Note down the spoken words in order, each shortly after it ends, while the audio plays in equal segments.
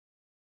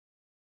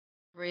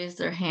raise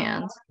their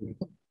hands.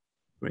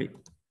 Great.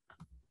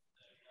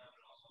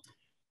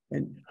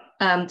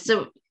 And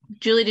so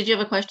Julie, did you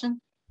have a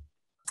question?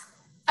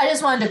 I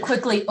just wanted to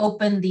quickly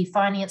open the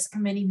Finance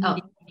Committee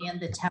meeting and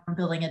the Town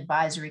Building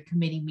Advisory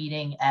Committee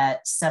meeting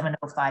at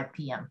 7:05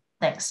 p.m.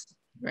 Thanks.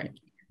 Right.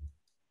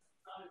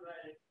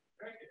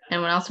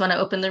 Anyone else want to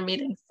open their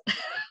meetings?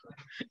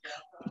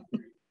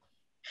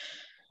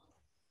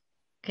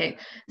 Okay,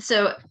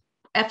 so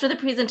after the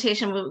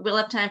presentation, we'll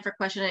have time for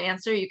question and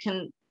answer. You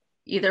can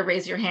either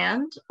raise your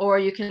hand or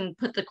you can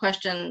put the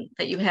question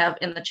that you have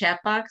in the chat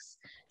box,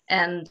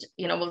 and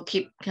we'll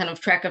keep kind of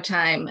track of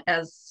time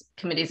as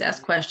committees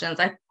ask questions.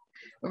 I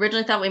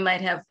originally thought we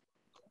might have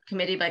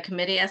committee by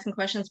committee asking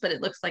questions, but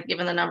it looks like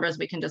given the numbers,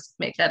 we can just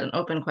make that an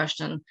open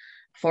question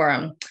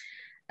forum.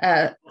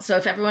 So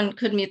if everyone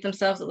could mute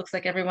themselves, it looks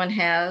like everyone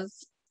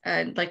has.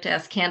 I'd like to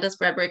ask Candace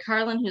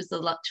Bradbury-Carlin, who's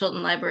the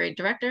Tilton Library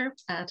Director,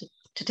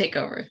 to take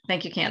over.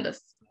 Thank you,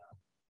 Candace.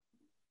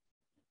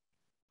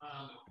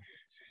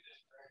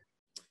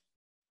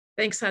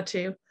 Thanks,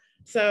 Hatu.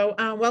 So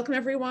welcome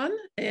everyone,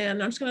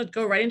 and I'm just going to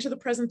go right into the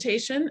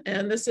presentation.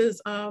 And this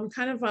is kind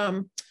of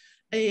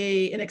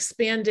an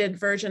expanded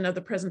version of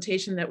the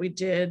presentation that we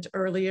did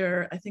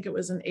earlier. I think it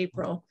was in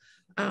April.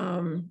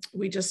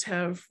 We just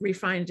have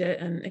refined it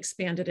and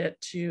expanded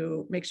it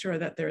to make sure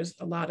that there's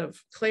a lot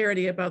of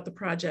clarity about the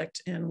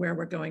project and where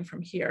we're going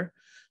from here.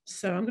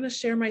 So I'm going to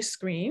share my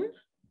screen.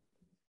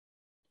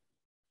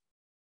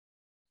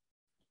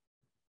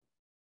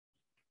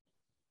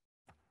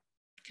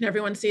 Can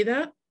everyone see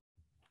that?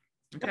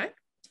 Okay.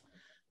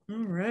 All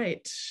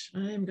right.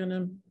 I'm going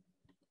to,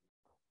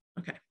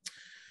 okay.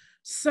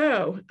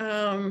 So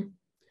the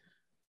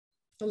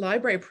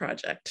library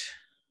project.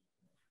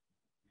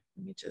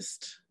 Let me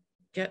just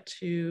get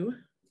to,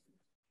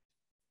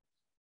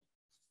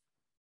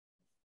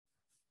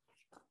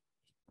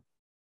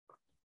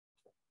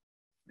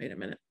 wait a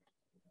minute.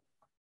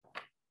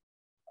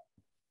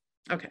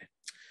 Okay.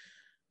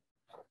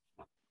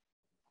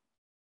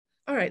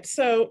 All right,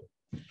 so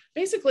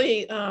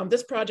basically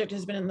this project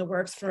has been in the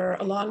works for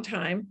a long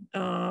time.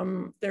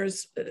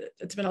 It's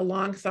been a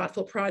long,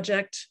 thoughtful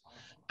project.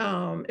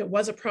 It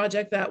was a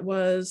project that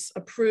was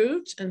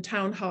approved in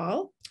town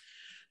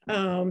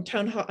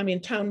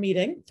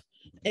meeting,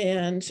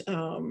 and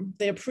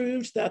they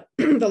approved that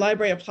the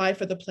library apply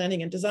for the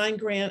planning and design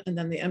grant, and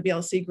then the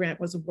MBLC grant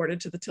was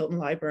awarded to the Tilton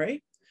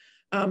Library.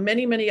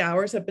 Many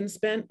hours have been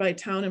spent by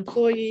town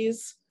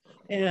employees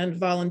and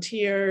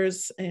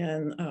volunteers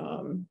and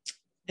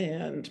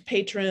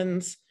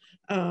patrons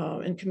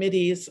and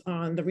committees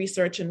on the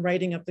research and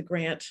writing of the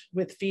grant,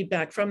 with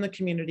feedback from the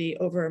community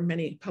over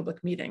many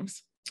public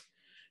meetings.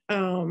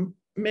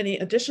 Many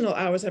additional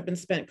hours have been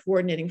spent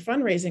coordinating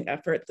fundraising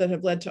efforts that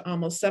have led to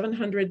almost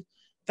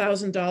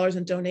 $700,000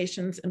 in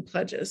donations and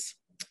pledges.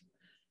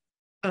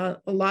 A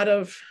lot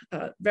of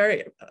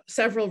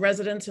several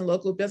residents and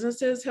local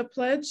businesses have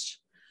pledged,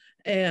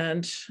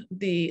 and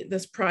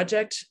this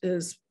project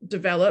is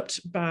developed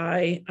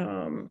by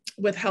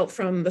with help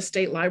from the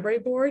State Library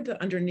Board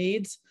that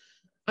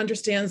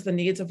understands the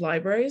needs of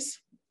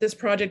libraries. This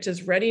project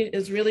is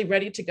really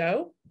ready to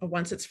go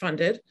once it's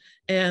funded.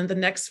 And the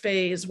next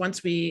phase,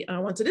 once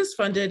it is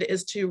funded,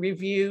 is to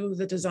review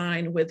the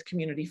design with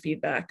community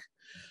feedback.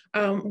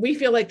 We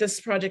feel like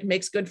this project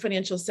makes good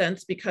financial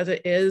sense because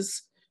it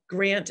is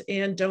grant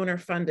and donor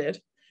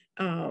funded,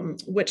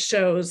 which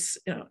shows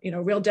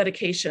real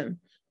dedication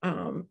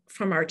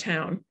from our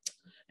town.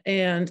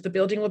 And the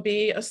building will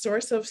be a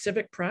source of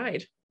civic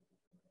pride.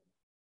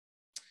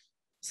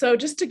 So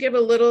just to give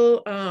a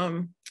little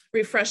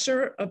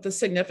refresher of the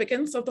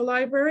significance of the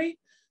library,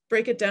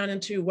 break it down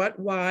into what,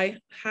 why,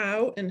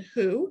 how, and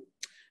who.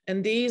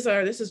 And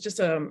this is just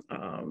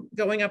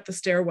going up the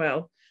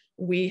stairwell.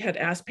 We had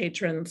asked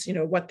patrons,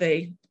 what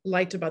they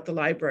liked about the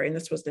library, and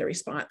this was their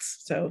response.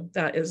 So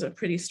that is a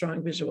pretty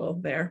strong visual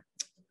there.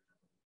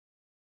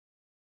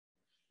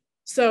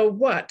 So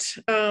what?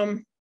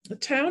 The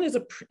town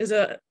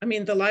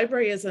the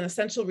library is an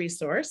essential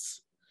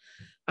resource.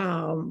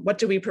 What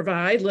do we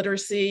provide?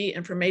 Literacy,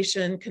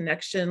 information,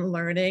 connection,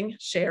 learning,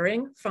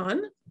 sharing,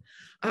 fun.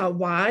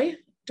 Why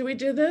do we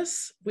do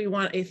this? We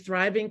want a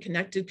thriving,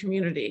 connected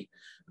community.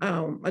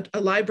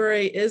 A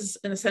library is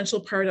an essential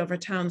part of our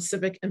town's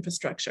civic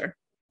infrastructure.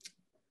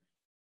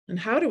 And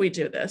how do we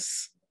do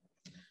this?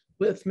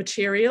 With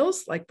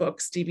materials like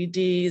books,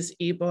 DVDs,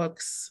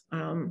 ebooks,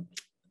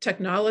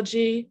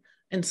 technology,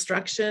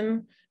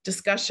 instruction,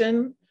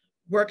 discussion,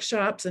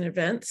 workshops, and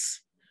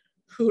events.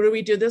 Who do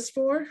we do this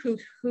for?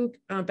 Who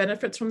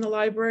benefits from the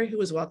library?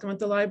 Who is welcome at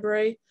the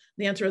library?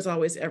 The answer is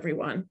always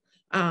everyone,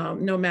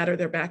 no matter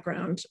their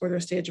background or their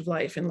stage of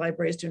life, and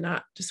libraries do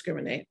not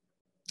discriminate.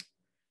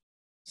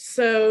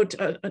 So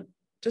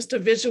just a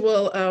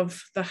visual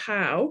of the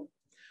how.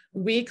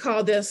 We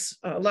call this,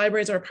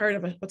 libraries are part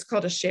of what's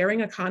called a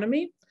sharing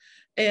economy.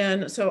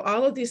 And so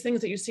all of these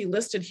things that you see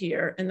listed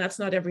here, and that's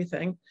not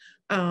everything,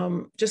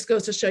 just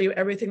goes to show you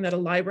everything that a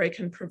library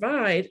can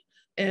provide.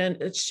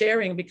 And it's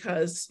sharing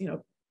because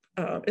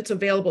it's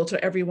available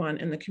to everyone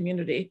in the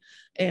community.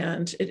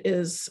 And it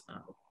is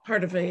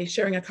part of a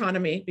sharing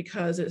economy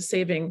because it's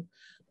saving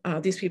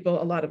these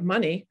people a lot of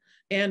money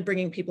and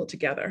bringing people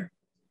together.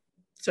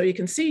 So you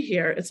can see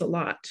here, it's a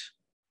lot.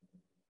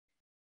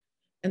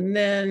 And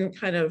then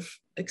kind of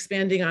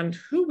expanding on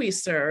who we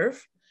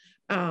serve,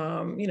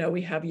 you know,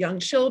 we have young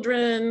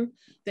children,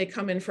 they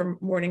come in from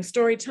morning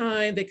story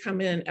time, they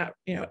come in at,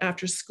 you know,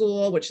 after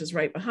school, which is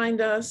right behind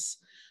us.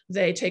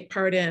 They take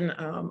part in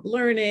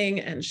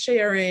learning and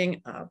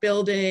sharing,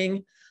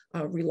 building,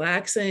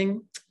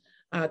 relaxing.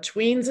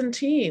 Tweens and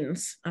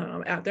teens,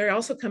 they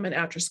also come in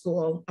after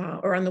school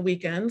or on the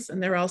weekends,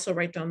 and they're also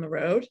right down the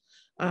road.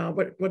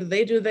 What do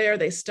they do there?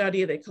 They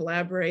study, they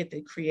collaborate,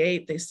 they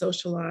create, they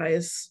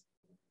socialize.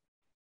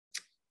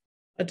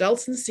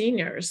 Adults and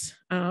seniors,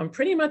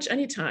 pretty much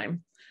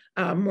anytime,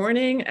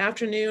 morning,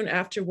 afternoon,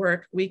 after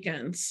work,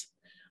 weekends.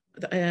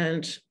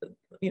 And,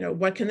 you know,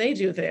 what can they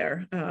do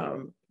there?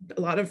 A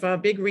lot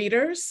of big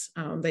readers,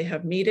 they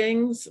have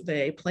meetings,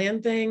 they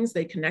plan things,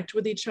 they connect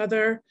with each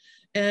other.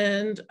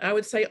 And I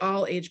would say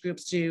all age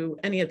groups do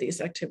any of these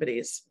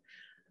activities.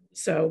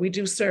 So we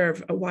do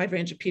serve a wide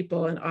range of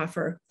people and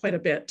offer quite a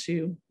bit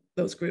to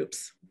those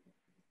groups.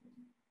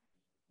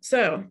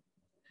 So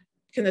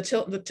can the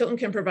Tilton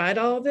can provide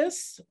all of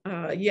this?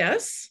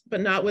 Yes, but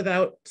not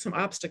without some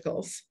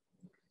obstacles.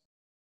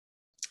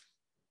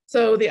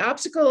 So the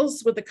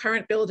obstacles with the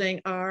current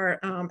building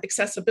are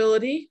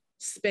accessibility,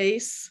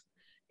 space,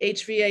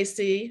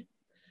 HVAC,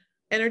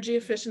 energy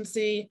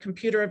efficiency,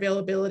 computer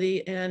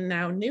availability, and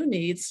now new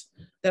needs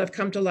that have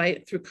come to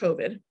light through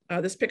COVID.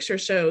 This picture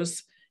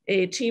shows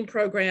a team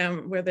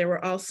program where they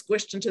were all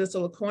squished into this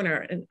little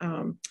corner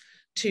and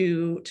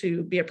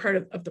to be a part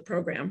of the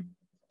program.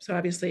 So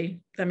obviously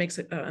that makes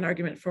it an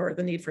argument for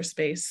the need for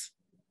space.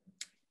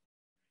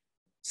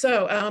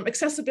 So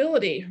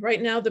accessibility,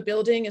 right now the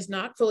building is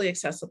not fully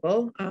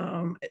accessible.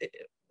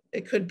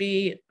 It could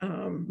be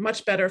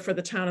much better for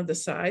the town of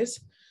this size.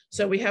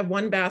 So we have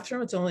one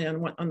bathroom, it's only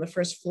on the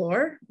first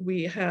floor.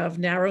 We have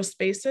narrow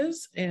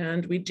spaces,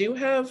 and we do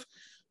have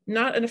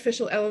not an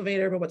official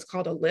elevator, but what's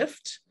called a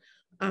lift.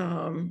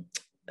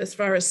 As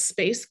far as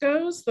space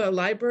goes, the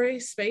library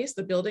space,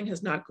 the building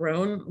has not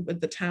grown with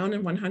the town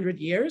in 100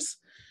 years.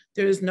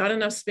 There's not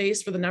enough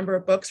space for the number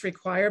of books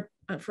required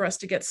for us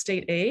to get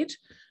state aid.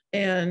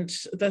 And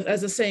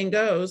as the saying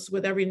goes,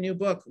 with every new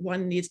book,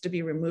 one needs to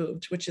be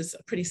removed, which is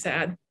a pretty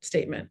sad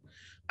statement.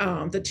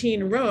 The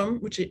teen room,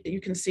 which you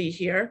can see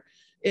here,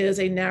 is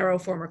a narrow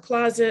former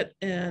closet,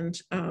 and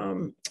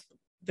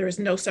there is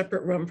no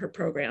separate room for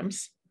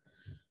programs.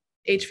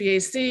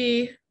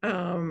 HVAC,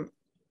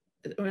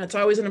 it's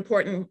always an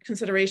important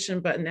consideration,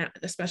 but now,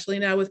 especially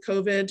now with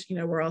COVID, you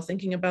know, we're all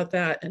thinking about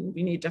that, and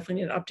we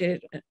definitely need an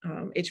updated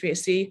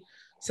HVAC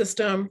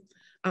system.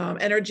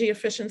 Energy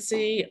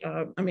efficiency,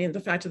 I mean, the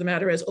fact of the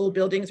matter is old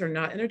buildings are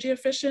not energy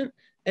efficient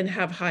and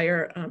have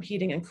higher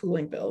heating and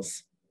cooling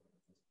bills.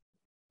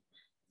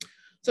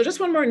 So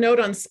just one more note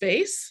on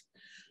space.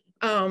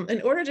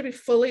 In order to be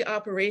fully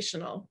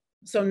operational,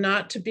 so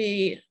not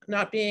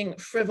being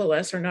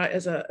frivolous or not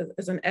as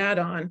an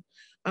add-on,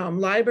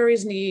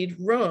 libraries need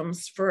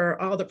rooms for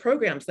all the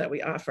programs that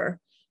we offer,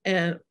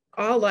 and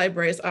all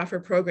libraries offer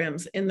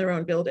programs in their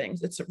own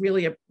buildings. It's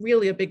really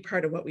a big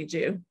part of what we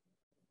do.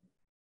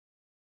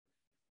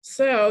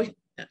 So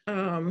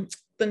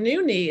the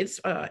new needs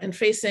in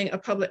facing a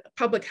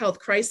public health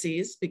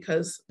crises,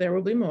 because there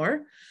will be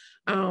more.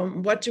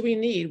 What do we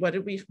need? What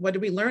did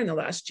we learn the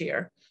last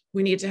year?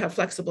 We need to have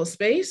flexible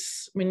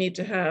space. We need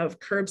to have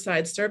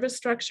curbside service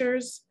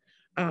structures,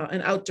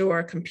 an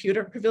outdoor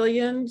computer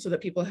pavilion so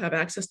that people have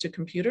access to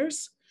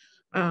computers,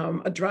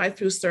 a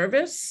drive-through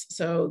service.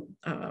 So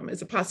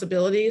it's a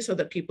possibility so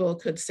that people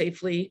could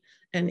safely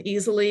and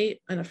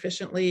easily and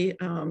efficiently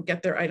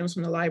get their items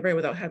from the library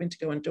without having to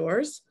go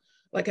indoors.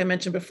 Like I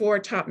mentioned before,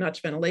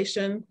 top-notch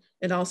ventilation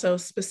and also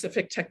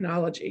specific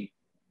technology.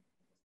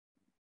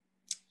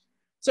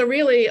 So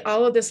really,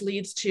 all of this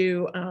leads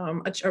to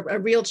a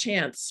real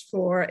chance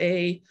for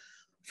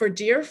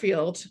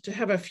Deerfield to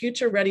have a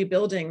future-ready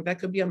building that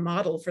could be a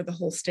model for the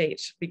whole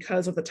state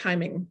because of the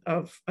timing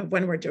of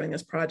when we're doing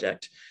this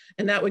project.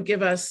 And that would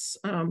give us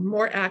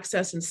more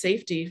access and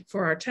safety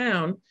for our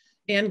town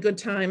in good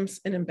times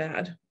and in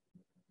bad.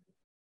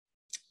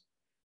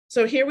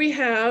 So here we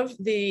have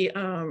the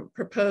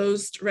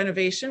proposed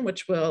renovation,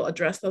 which will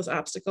address those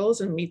obstacles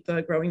and meet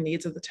the growing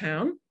needs of the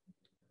town.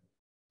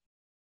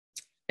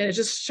 And it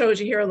just shows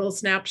you here a little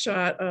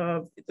snapshot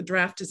of the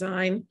draft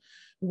design,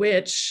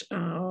 which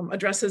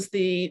addresses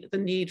the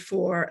need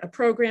for a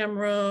program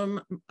room,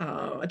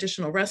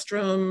 additional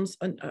restrooms,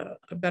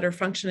 a better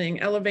functioning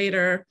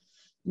elevator,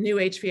 new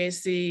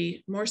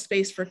HVAC, more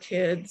space for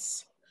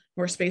kids,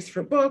 more space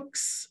for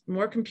books,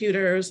 more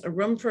computers, a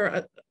room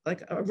for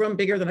a room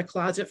bigger than a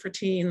closet for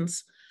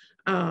teens,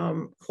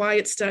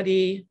 quiet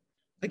study,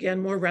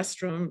 again, more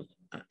restroom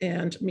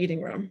and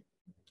meeting room,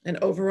 and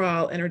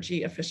overall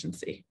energy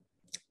efficiency.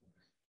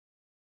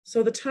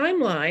 So the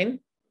timeline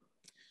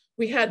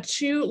We had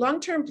two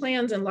long-term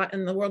plans in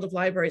the world of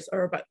libraries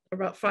are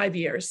about 5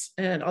 years,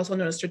 and also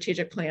known as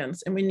strategic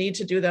plans. And we need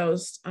to do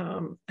those,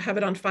 have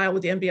it on file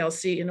with the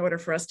MBLC in order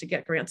for us to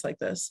get grants like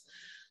this.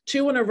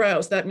 2 in a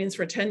row, so that means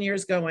for 10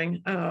 years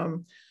going.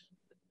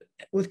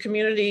 With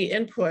community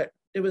input,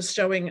 it was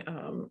showing,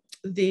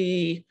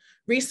 the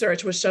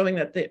research was showing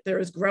that there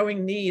is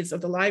growing needs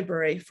of the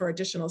library for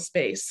additional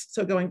space.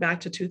 So going back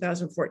to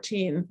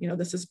 2014,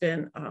 this has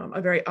been a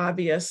very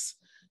obvious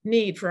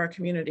need for our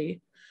community.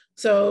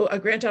 So a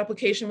grant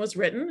application was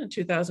written in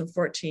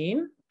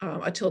 2014.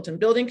 A Tilton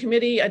Building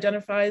Committee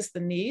identifies the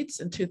needs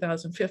in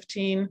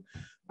 2015.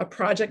 A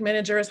project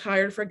manager is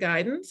hired for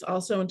guidance,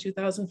 also in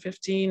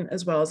 2015,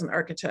 as well as an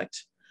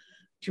architect.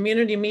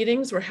 Community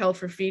meetings were held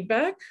for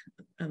feedback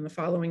in the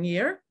following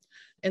year.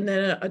 And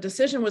then a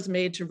decision was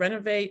made to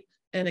renovate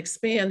and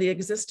expand the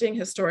existing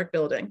historic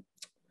building.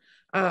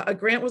 A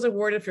grant was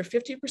awarded for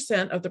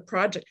 50% of the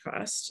project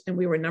cost, and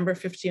we were number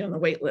 15 on the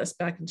wait list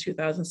back in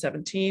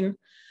 2017.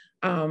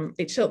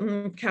 A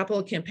Tilton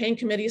Capital Campaign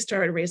Committee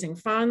started raising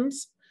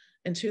funds.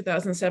 In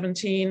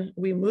 2017,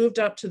 we moved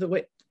up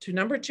to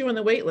number 2 on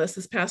the wait list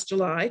this past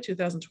July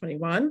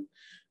 2021.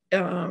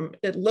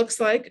 It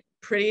looks like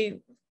pretty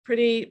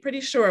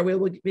sure we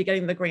will be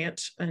getting the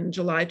grant in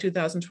July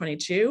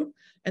 2022,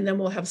 and then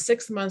we'll have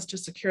 6 months to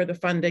secure the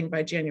funding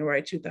by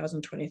January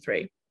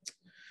 2023.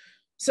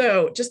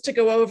 So just to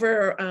go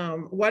over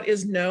what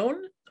is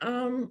known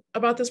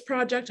about this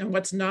project and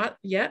what's not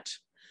yet.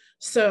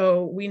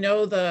 So we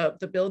know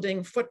the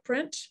building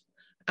footprint,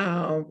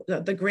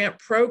 the grant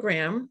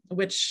program,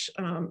 which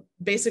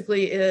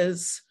basically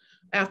is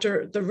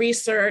after the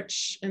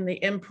research and the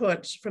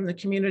input from the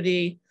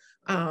community,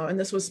 and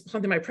this was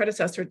something my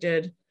predecessor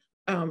did,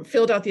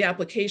 filled out the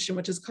application,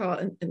 which is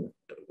called,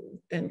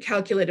 and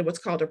calculated what's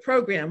called a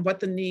program,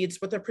 what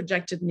the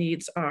projected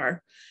needs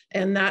are.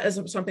 And that is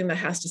something that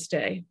has to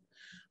stay.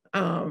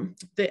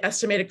 The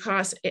estimated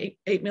cost,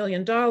 $8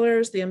 million.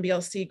 The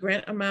MBLC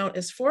grant amount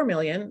is $4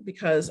 million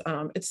because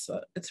it's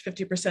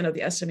 50% of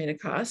the estimated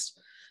cost.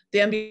 The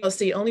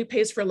MBLC only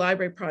pays for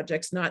library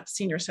projects, not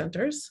senior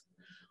centers.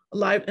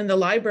 And the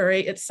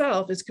library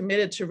itself is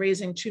committed to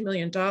raising $2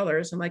 million.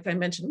 And like I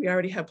mentioned, we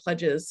already have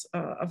pledges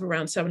of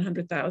around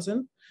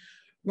 $700,000.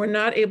 If we're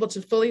not able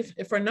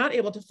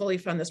to fully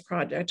fund this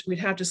project, we'd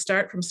have to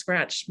start from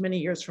scratch many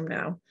years from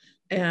now.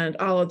 And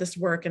all of this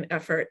work and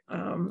effort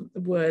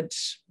would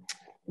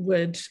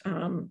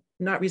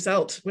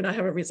not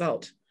have a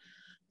result.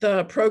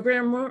 The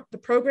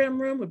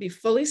program room would be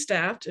fully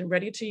staffed and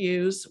ready to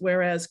use,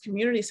 whereas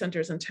community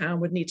centers in town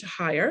would need to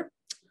hire.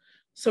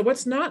 So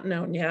what's not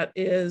known yet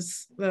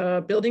is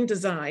the building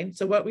design.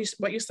 So what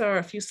you saw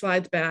a few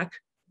slides back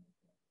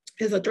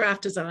is a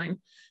draft design.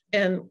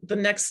 And the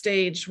next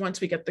stage,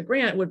 once we get the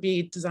grant, would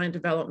be design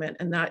development.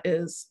 And that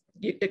is,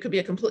 it could be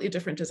a completely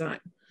different design.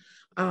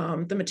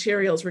 The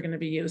materials we're going to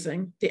be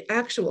using, the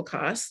actual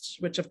cost,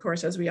 which of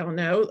course, as we all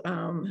know,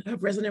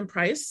 have risen in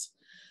price.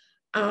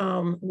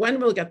 When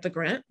we'll get the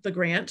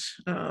grant,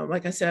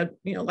 like I said,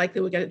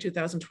 likely we'll get it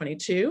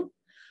 2022.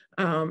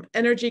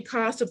 Energy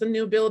cost of the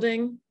new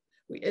building.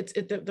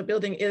 The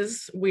building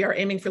we are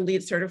aiming for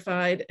LEED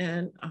certified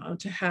and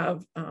to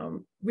have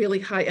really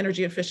high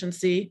energy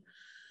efficiency.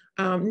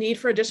 Need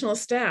for additional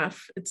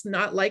staff. It's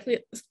not likely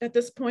at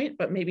this point,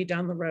 but maybe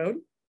down the road.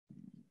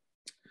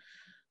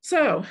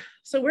 So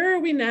where are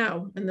we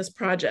now in this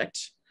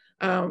project?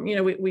 We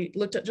just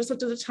looked at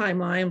the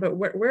timeline, but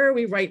where are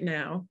we right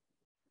now?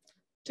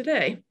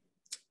 Today,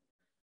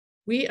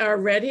 we are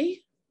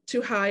ready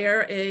to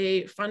hire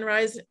a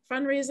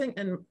fundraising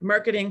and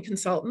marketing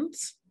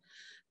consultants.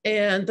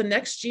 And the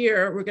next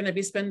year, we're going to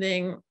be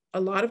spending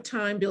a lot of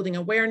time building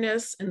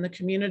awareness in the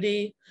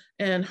community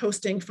and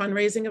hosting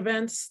fundraising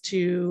events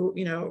to,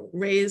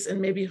 raise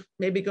and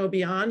maybe go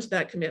beyond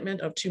that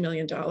commitment of $2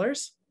 million.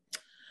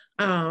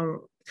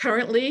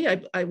 Currently,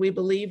 we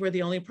believe we're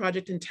the only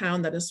project in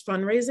town that is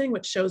fundraising,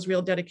 which shows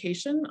real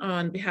dedication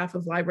on behalf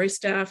of library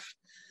staff,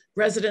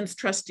 residents,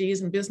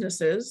 trustees, and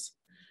businesses.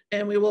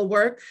 And we will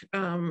work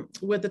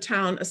with the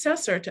town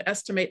assessor to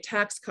estimate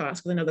tax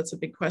costs, because I know that's a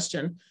big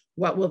question.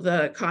 What will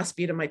the cost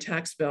be to my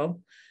tax bill?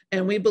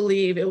 And we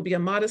believe it will be a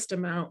modest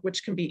amount,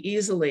 which can be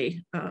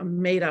easily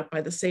made up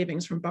by the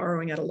savings from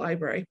borrowing at a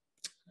library.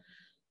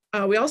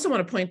 We also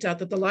want to point out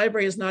that the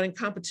library is not in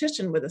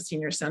competition with a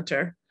senior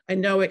center. I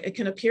know it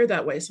can appear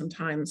that way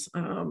sometimes.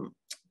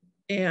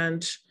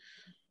 And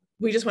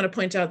we just want to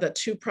point out that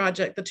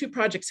the two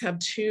projects have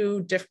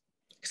two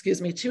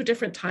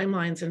different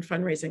timelines in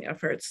fundraising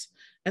efforts.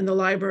 And the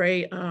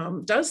library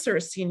does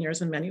serve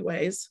seniors in many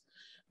ways.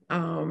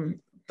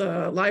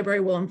 The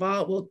library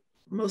will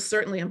most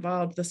certainly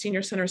involve the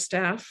senior center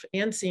staff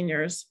and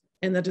seniors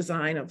in the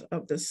design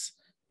of this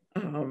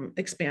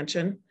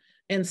expansion.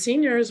 And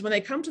seniors, when they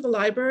come to the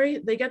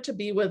library, they get to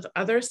be with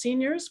other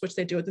seniors, which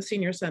they do at the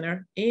senior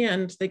center,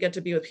 and they get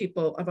to be with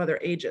people of other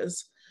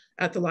ages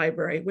at the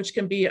library, which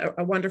can be a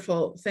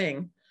wonderful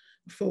thing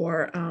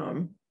for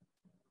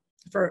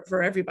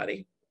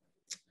everybody.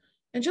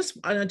 And just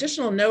an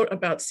additional note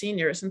about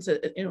seniors, since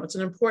it's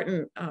an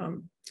important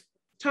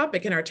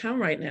topic in our town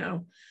right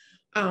now.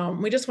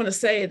 We just want to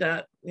say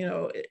that, you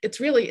know, it's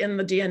really in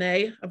the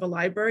DNA of a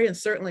library, and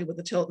certainly with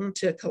the Tilton,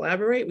 to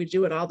collaborate. We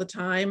do it all the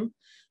time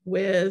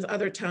with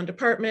other town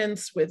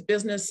departments, with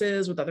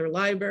businesses, with other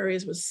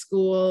libraries, with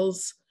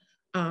schools,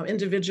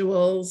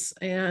 individuals,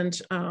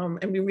 and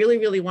we really,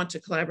 really want to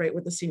collaborate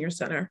with the senior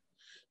center.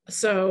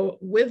 So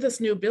with this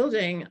new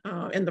building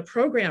in the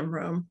program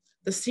room,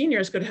 the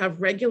seniors could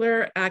have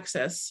regular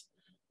access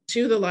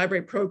to the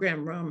library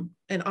program room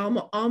and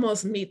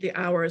almost meet the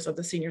hours of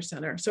the senior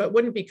center. So it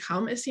wouldn't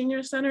become a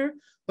senior center,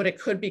 but it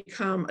could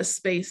become a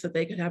space that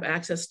they could have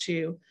access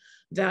to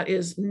that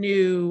is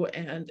new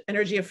and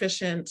energy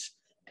efficient,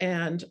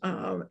 and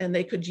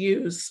they could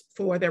use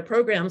for their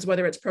programs,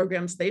 whether it's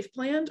programs they've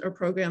planned or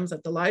programs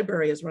that the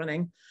library is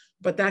running.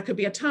 But that could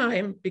be a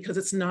time, because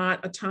it's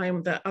not a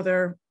time that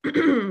other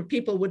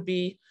people would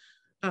be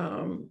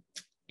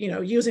you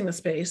know, using the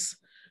space.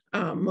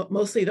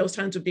 Mostly those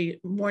times would be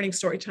morning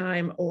story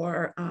time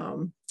or,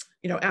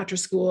 you know, after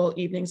school,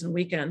 evenings and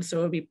weekends. So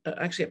it would be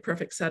actually a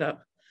perfect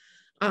setup.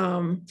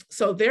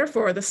 So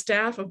therefore, the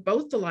staff of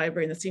both the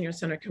library and the senior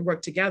center can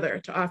work together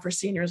to offer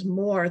seniors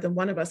more than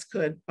one of us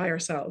could by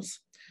ourselves.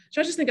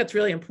 So I just think that's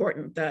really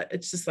important, that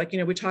it's just like, you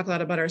know, we talk a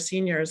lot about our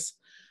seniors,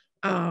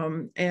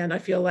 and I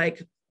feel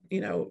like, you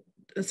know,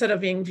 instead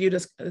of being viewed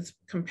as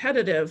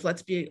competitive,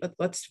 let's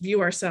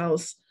view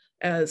ourselves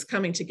as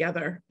coming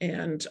together,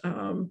 and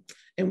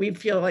we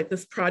feel like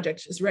this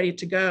project is ready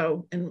to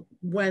go. And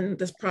when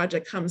this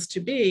project comes to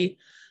be,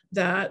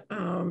 that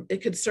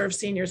it could serve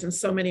seniors in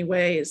so many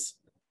ways.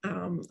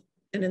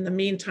 And in the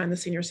meantime, the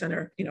senior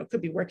center, you know,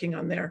 could be working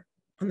on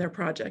their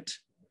project.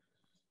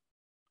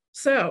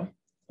 So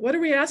what are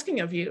we asking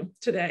of you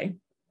today?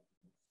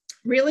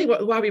 Really,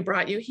 why we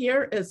brought you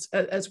here is,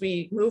 as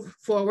we move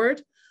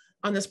forward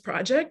on this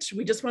project,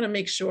 we just want to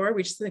make sure,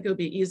 we just think it would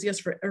be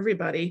easiest for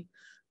everybody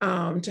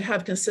to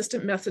have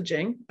consistent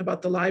messaging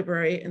about the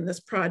library in this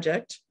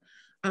project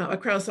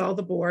across all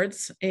the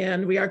boards.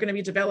 And we are going to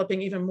be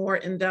developing even more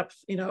in-depth,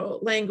 you know,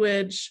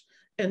 language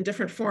and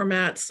different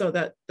formats, so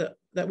that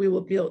that we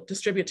will be able to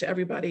distribute to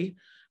everybody.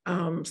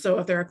 So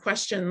if there are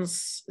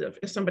questions,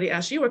 if somebody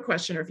asks you a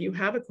question, or if you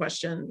have a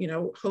question, you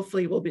know,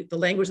 hopefully will be the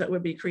language that we'll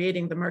be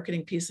creating, the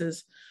marketing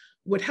pieces,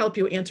 would help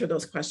you answer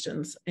those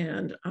questions.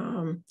 And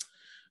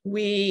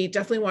we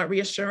definitely want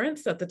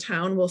reassurance that the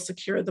town will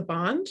secure the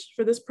bond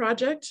for this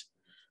project.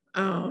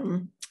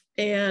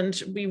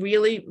 And we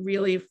really,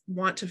 really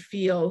want to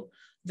feel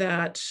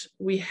that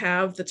we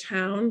have the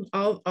town,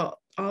 all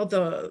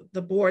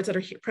the boards that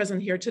are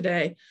present here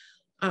today,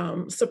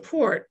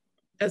 support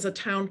as a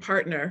town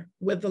partner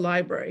with the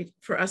library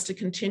for us to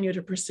continue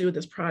to pursue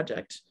this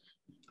project,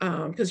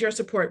 because your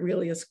support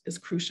really is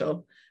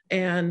crucial.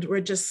 And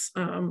we're just,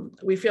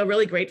 we feel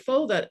really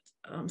grateful that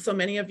so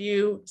many of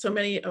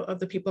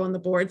the people on the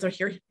boards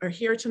are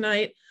here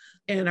tonight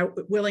and are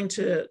willing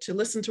to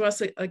listen to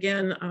us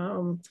again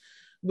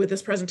with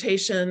this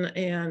presentation,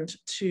 and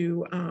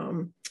to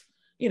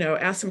you know,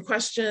 ask some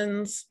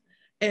questions.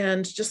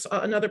 And just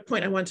another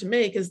point I want to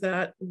make is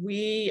that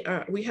we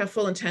have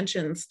full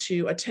intentions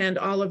to attend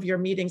all of your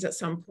meetings at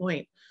some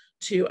point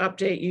to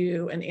update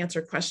you and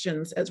answer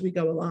questions as we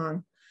go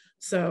along.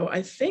 So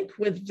I think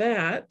with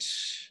that,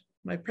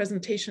 my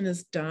presentation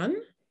is done.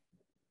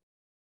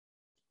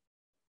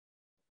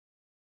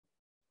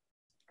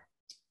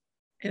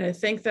 And I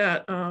think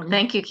that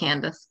thank you,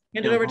 Candace.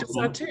 Hand it over to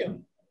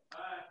Satu.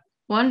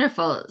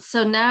 Wonderful.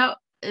 So now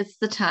it's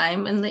the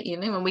time in the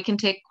evening when we can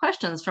take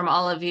questions from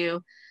all of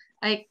you.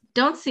 I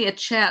don't see a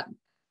chat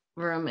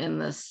room in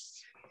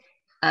this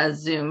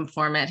Zoom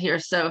format here.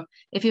 So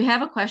if you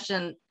have a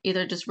question,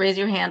 either just raise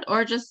your hand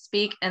or just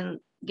speak and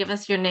give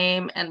us your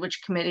name and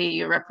which committee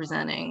you're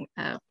representing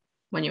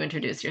when you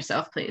introduce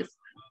yourself, please.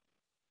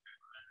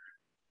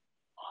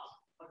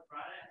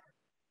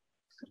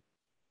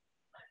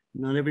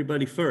 Not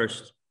everybody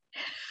first.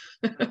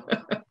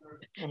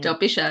 Don't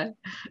be shy.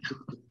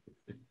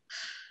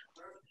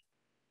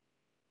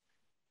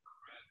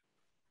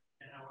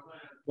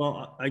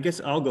 Well, I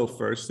guess I'll go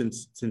first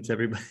since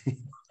everybody.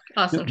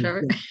 Awesome,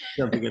 Trevor.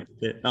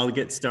 I'll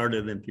get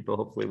started, and people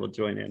hopefully will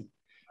join in.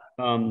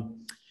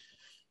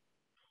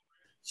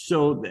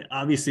 So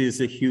obviously it's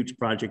a huge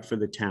project for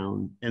the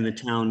town, and the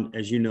town,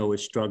 as you know,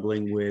 is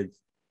struggling with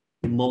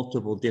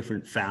multiple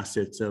different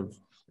facets of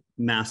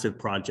massive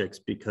projects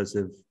because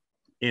of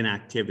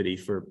inactivity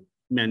for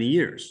many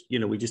years. You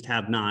know, we just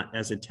have not,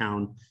 as a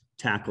town,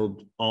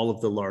 tackled all of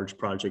the large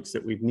projects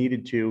that we've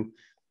needed to,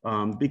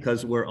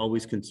 because we're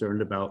always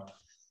concerned about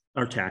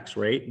our tax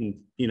rate and,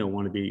 you know,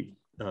 want to be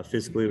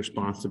fiscally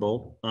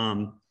responsible.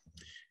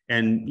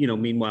 And, you know,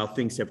 meanwhile,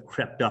 things have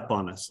crept up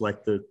on us,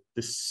 like the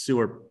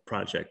sewer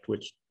project,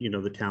 which, you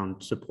know, the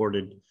town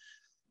supported,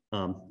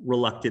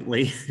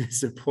 reluctantly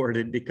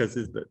supported because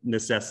of the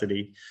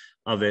necessity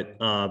of it.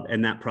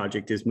 And that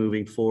project is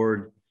moving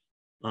forward.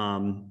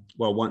 Well,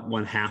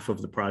 one half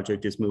of the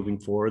project is moving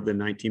forward. The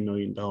 $19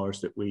 million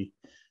that we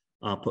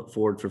put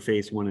forward for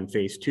phase 1 and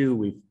phase 2,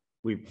 we've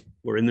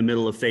we're in the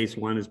middle of phase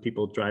one. As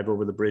people drive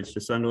over the bridge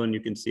to Sunderland,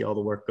 you can see all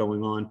the work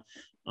going on.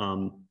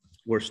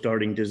 We're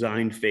starting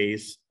design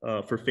phase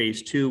for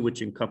phase two,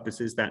 which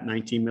encompasses that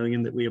 19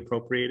 million that we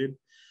appropriated.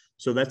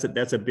 So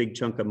that's a big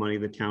chunk of money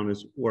the town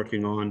is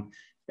working on.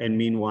 And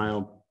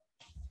meanwhile,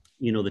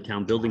 you know, the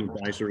town building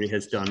advisory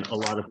has done a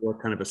lot of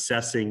work kind of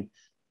assessing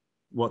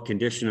what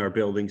condition our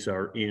buildings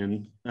are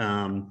in,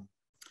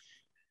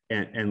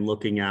 and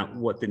looking at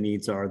what the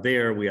needs are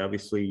there. We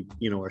obviously,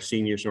 you know, our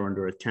seniors are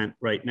under a tent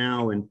right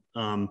now, and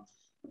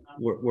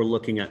we're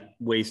looking at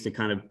ways to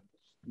kind of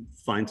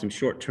find some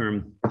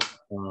short-term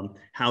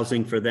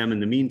housing for them in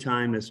the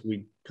meantime, as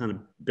we kind of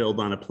build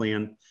on a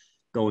plan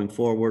going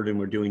forward, and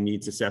we're doing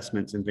needs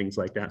assessments and things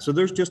like that. So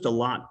there's just a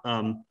lot,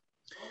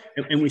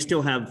 and we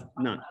still have,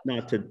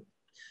 not to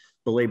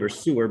belabor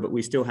sewer, but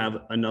we still have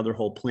another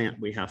whole plant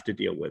we have to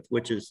deal with,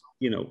 which is,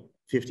 you know,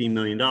 $15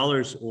 million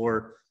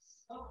or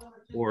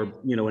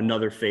you know,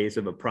 another phase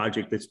of a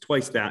project that's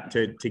twice that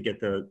to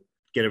get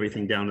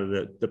everything down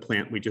to the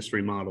plant we just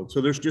remodeled.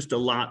 So there's just a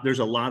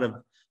lot of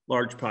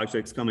large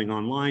projects coming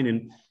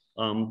online,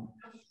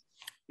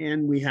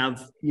 and we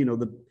have, you know,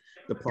 the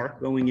park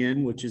going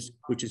in, which is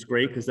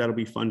great, because that'll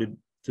be funded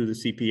through the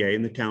CPA,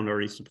 and the town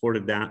already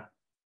supported that.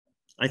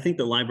 I think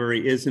the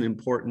library is an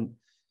important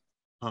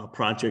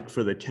project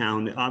for the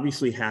town. It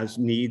obviously has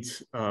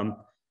needs.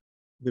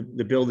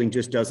 The building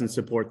just doesn't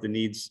support the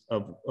needs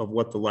of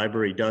what the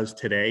library does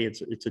today.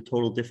 It's a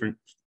total different,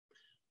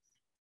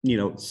 you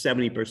know,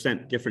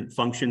 70% different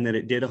function that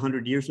it did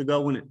 100 years ago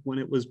when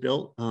it was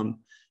built.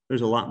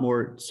 There's a lot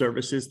more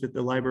services that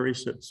the library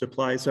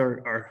supplies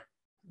our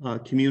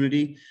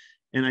community.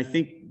 And I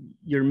think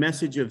your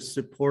message of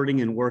supporting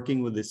and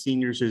working with the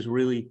seniors is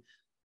really,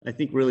 I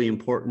think, really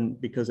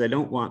important, because I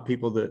don't want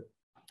people to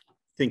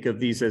think of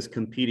these as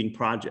competing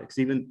projects,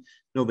 even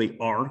though they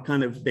are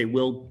kind of, they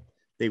will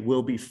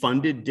be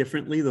funded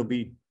differently. They'll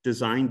be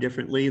designed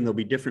differently, and there'll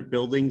be different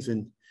buildings,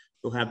 and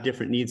they'll have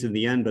different needs in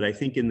the end. But I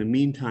think in the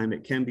meantime,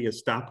 it can be a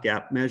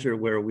stopgap measure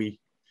where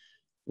we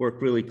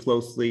work really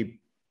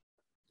closely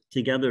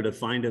together to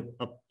find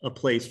a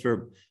place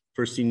for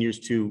seniors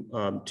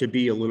to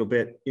be a little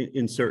bit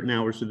in certain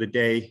hours of the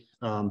day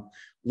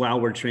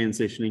while we're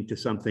transitioning to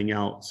something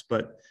else.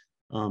 But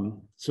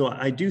so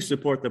I do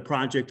support the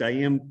project. I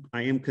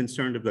am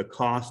concerned of the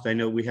cost. I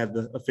know we had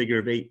a figure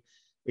of $8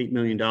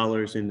 million,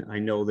 and I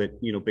know that,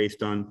 you know,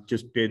 based on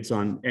just bids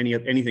on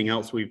anything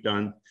else we've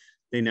done,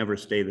 they never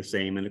stay the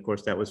same. And of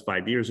course, that was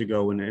 5 years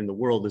ago, and the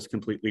world is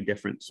completely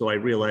different. So I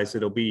realize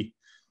it'll be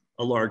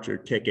a larger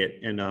ticket.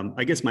 And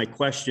I guess my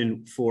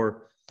question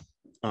for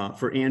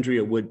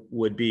Andrea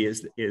would be,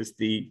 is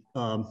the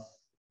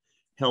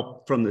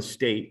help from the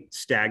state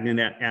stagnant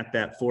at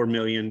that 4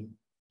 million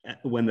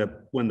when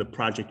the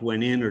project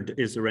went in, or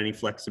is there any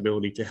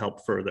flexibility to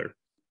help further?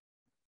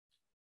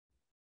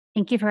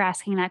 Thank you for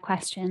asking that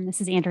question. This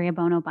is Andrea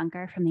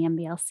Bono-Bunker from the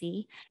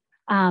MBLC.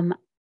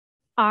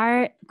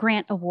 Our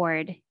grant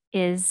award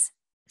is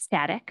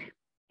static.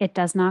 It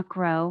does not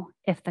grow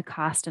if the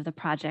cost of the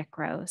project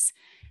grows.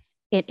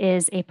 It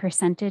is a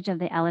percentage of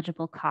the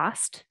eligible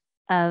cost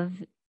of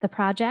the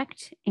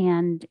project,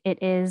 and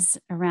it is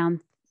around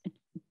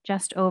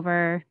just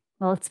over,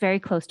 well, it's very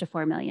close to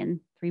 4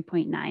 million,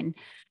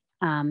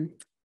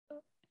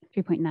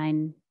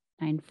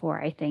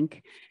 3.994, I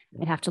think.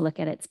 I'd have to look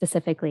at it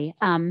specifically.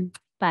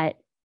 But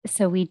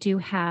so we do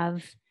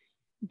have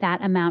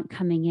that amount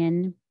coming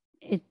in,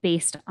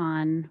 based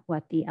on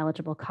what the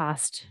eligible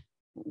cost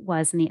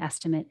was in the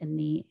estimate in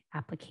the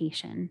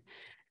application.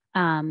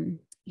 You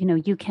know,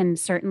 you can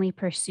certainly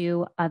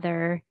pursue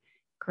other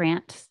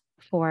grants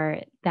for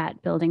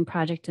that building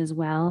project as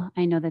well.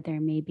 I know that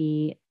there may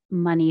be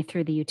money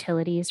through the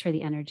utilities for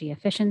the energy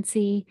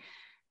efficiency.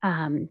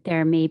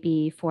 There may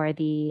be for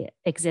the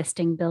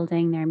existing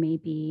building, there may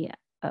be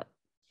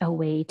a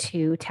way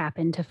to tap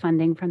into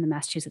funding from the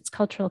Massachusetts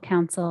Cultural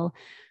Council.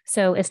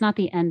 So it's not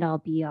the end all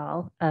be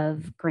all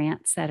of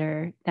grants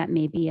that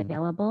may be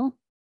available.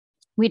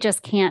 We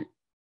just can't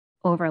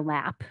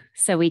overlap.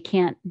 So we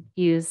can't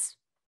use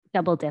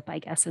double dip, I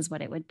guess is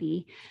what it would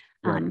be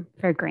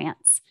for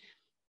grants.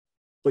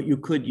 But you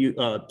could,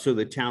 so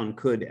the town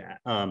could,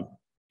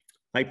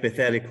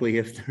 hypothetically,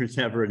 if there's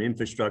ever an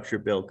infrastructure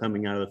bill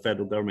coming out of the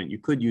federal government, you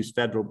could use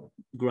federal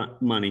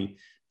grant money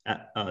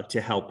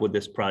to help with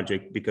this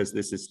project, because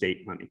this is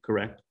state money,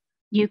 correct?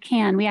 You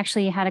can. We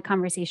actually had a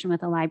conversation with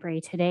the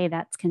library today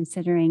that's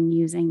considering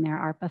using their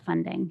ARPA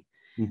funding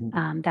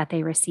that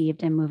they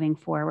received and moving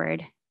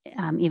forward,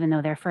 even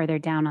though they're further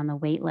down on the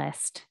wait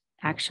list,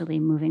 actually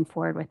moving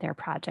forward with their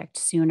project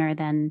sooner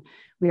than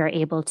we are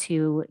able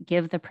to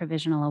give the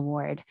provisional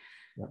award.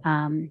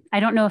 I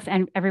don't know if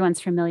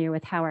everyone's familiar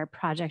with how our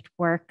project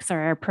works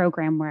or our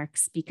program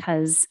works,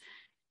 because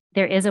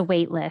there is a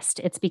wait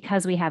list. It's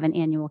because we have an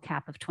annual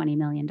cap of $20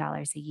 million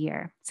a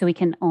year. So we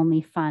can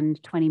only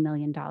fund $20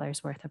 million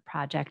worth of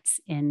projects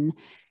in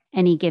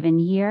any given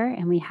year.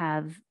 And we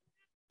have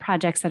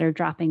projects that are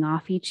dropping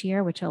off each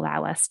year, which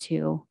allow us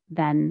to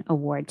then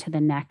award to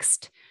the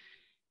next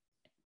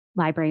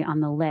library on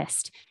the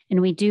list.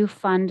 And we do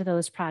fund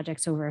those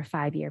projects over a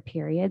 5-year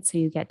period. So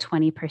you get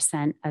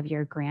 20% of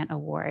your grant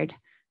award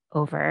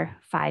over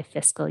 5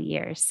 fiscal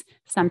years.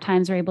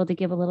 Sometimes we're able to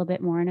give a little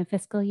bit more in a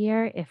fiscal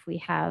year if we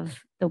have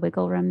the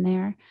wiggle room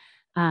there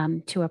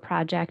to a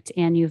project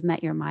and you've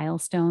met your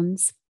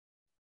milestones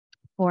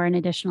for an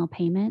additional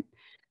payment.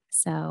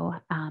 So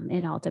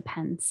it all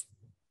depends.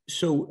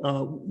 So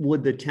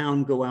would the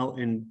town go out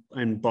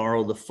and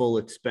borrow the full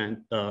expense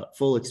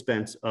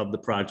of the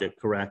project,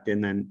 correct?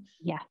 And then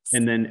yes.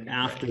 And then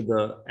after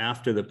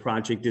the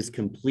project is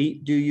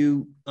complete, do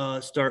you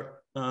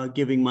start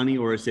giving money,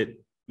 or is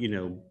it, you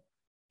know,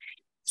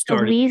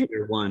 starting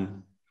year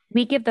one?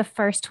 We give the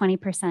first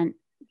 20%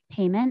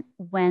 payment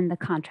when the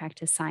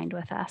contract is signed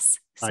with us.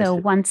 So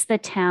once the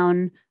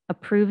town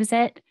approves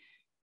it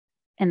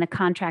and the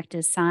contract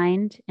is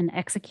signed and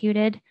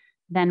executed,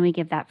 then we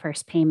give that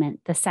first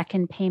payment. The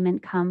second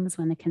payment comes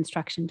when the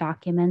construction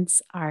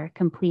documents are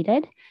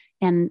completed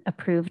and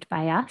approved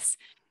by us.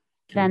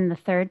 Okay. Then the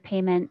third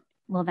payment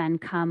will then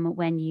come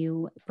when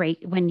you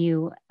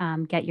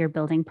get your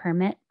building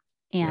permit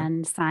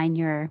and sign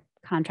your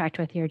contract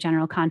with your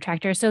general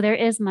contractor. So there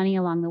is money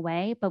along the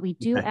way, but we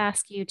do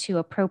ask you to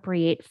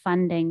appropriate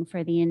funding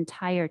for the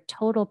entire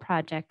total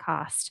project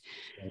cost.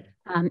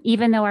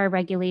 Even though our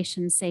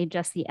regulations say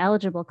just the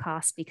eligible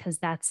costs, because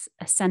that's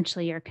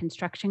essentially your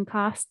construction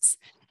costs,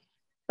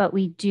 but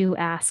we do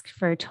ask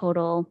for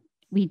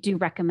we do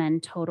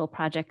recommend total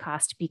project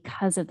cost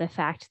because of the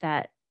fact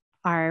that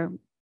our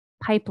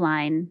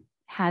pipeline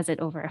has it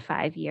over a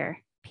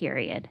 5-year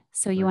period.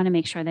 So you want to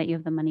make sure that you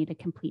have the money to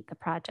complete the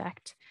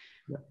project.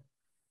 Yeah.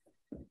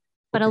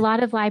 But a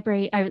lot of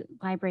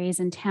libraries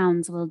and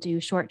towns will do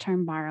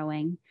short-term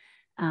borrowing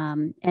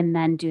and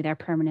then do their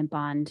permanent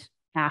bond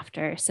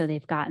after. So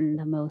they've gotten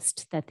the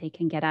most that they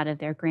can get out of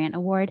their grant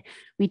award.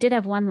 We did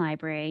have one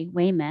library,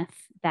 Weymouth,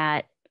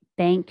 that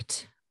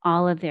banked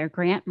all of their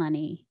grant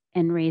money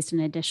and raised an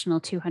additional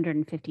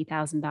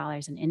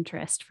 $250,000 in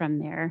interest from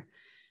their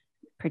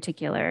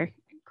particular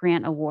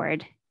grant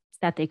award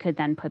that they could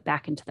then put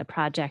back into the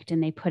project.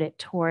 And they put it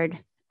toward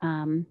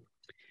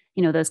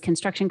those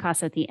construction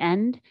costs at the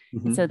end.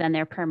 Mm-hmm. So then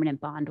their permanent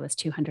bond was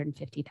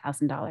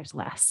 $250,000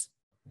 less.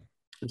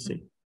 I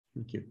see.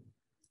 Thank you.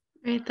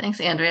 Great. Thanks,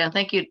 Andrea.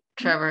 Thank you,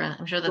 Trevor.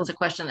 I'm sure that's a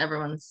question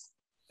everyone's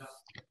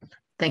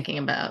thinking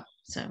about.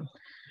 So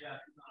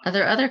are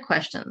there other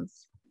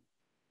questions?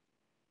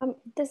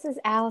 This is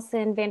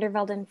Allison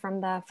Vandervelden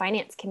from the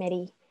Finance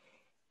Committee.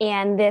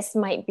 And this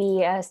might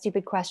be a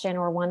stupid question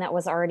or one that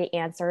was already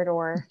answered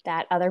or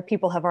that other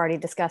people have already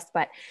discussed,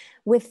 but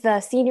with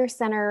the senior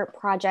center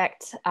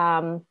project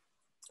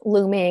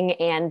looming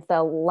and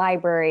the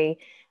library,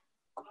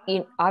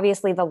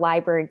 obviously the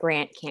library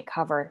grant can't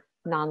cover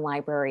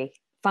non-library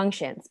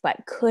functions, but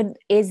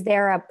is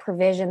there a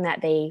provision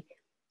that they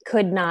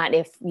could not,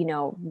 if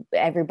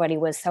everybody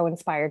was so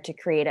inspired to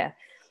create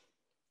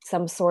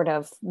some sort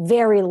of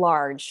very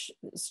large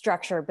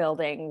structure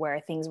building where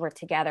things were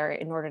together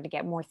in order to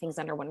get more things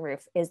under one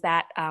roof? Is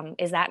that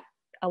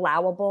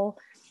allowable?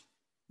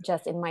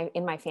 Just in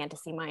my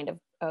fantasy mind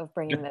of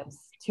bringing those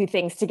two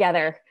things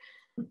together,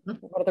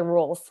 what are the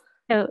rules?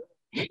 So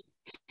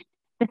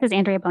this is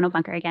Andrea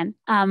Bonobunker again.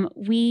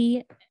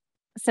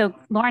 So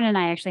Lauren and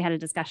I actually had a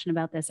discussion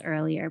about this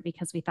earlier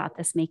because we thought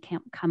this may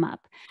come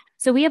up.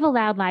 So we have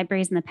allowed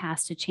libraries in the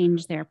past to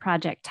change their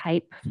project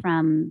type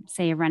from,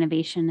 say, a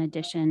renovation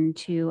addition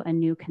to a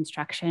new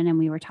construction. And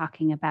we were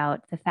talking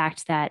about the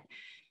fact that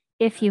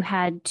if you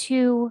had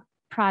 2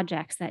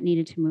 projects that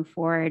needed to move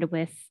forward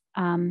with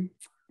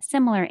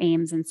similar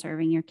aims in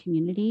serving your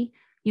community,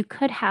 you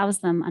could house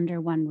them under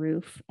one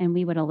roof, and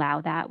we would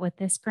allow that with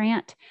this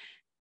grant.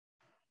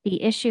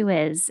 The issue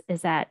is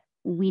that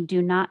we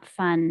do not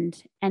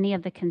fund any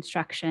of the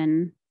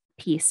construction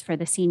piece for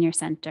the senior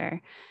center.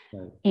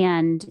 Right.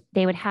 And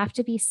they would have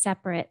to be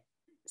separate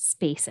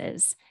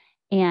spaces,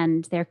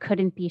 and there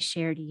couldn't be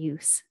shared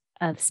use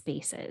of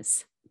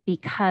spaces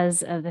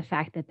because of the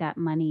fact that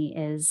money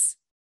is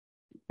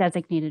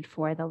designated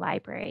for the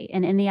library.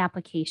 And in the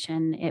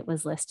application, it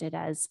was listed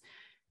as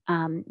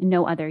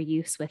no other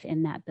use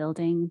within that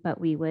building, but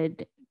we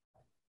would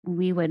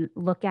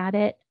look at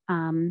it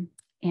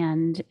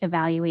and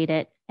evaluate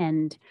it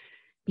and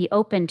be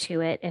open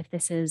to it if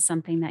this is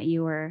something that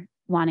you were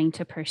wanting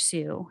to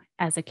pursue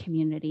as a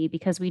community,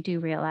 because we do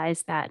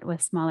realize that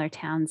with smaller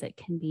towns, it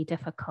can be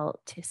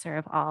difficult to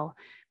serve all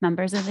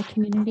members of the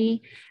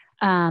community.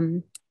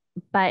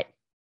 But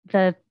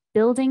the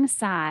building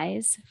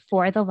size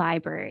for the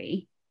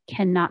library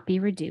cannot be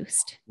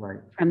reduced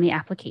from the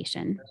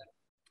application.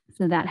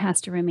 So that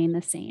has to remain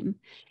the same.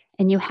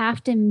 And you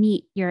have to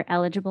meet your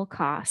eligible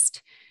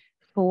cost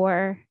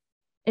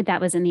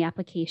that was in the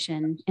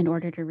application in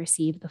order to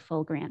receive the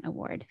full grant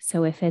award.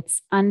 So if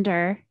it's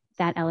under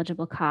that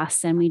eligible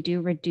cost, then we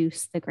do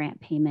reduce the grant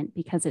payment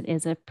because it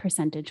is a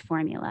percentage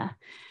formula.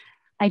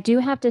 I do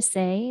have to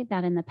say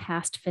that in the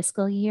past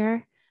fiscal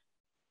year,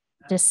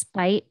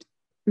 despite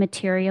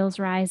materials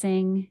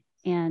rising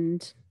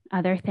and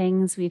other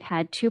things, we've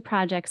had 2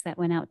 projects that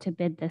went out to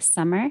bid this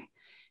summer,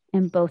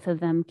 and both of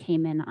them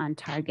came in on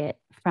target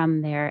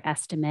from their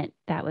estimate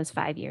that was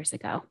 5 years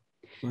ago.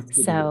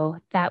 So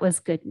that was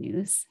good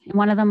news. And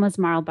one of them was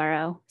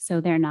Marlborough,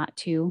 so they're not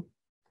too,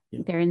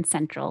 they're in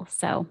Central,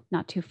 so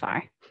not too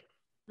far.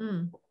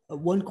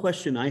 One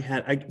question I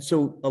had,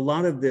 so a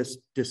lot of this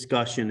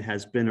discussion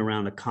has been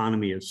around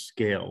economy of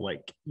scale,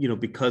 like, you know,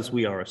 because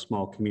we are a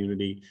small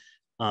community,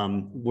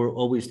 we're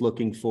always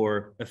looking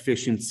for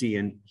efficiency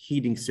in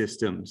heating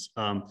systems,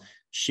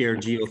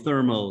 shared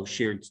geothermal,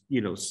 shared,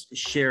 you know,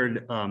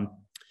 shared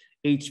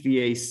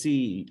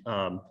HVAC,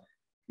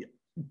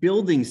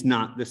 buildings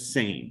not the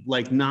same,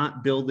 like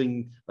not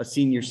building a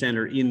senior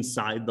center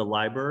inside the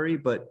library,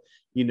 but,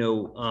 you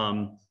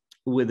know,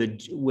 with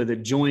a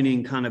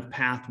joining kind of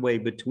pathway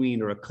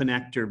between, or a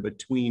connector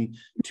between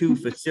two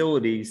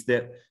facilities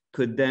that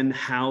could then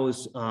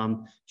house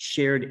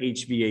shared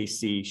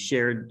HVAC,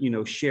 shared, you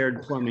know,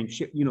 shared plumbing,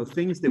 you know,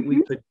 things that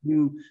we could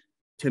do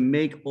to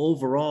make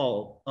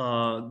overall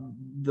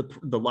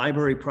the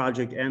library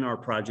project and our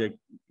project,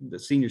 the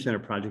senior center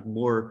project,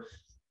 more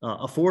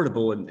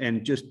affordable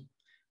and just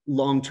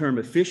long-term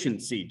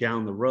efficiency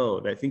down the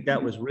road. I think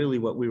that was really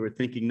what we were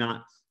thinking,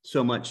 not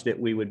so much that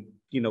we would,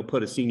 you know,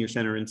 put a senior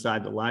center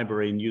inside the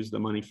library and use the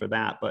money for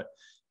that, but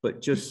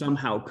just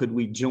somehow could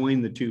we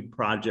join the two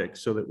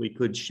projects so that we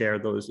could share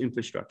those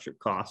infrastructure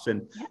costs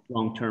and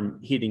long-term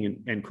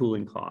heating and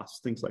cooling costs,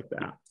 things like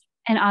that.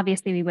 And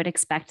obviously we would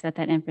expect that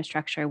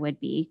infrastructure would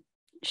be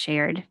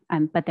shared,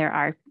 but there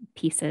are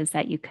pieces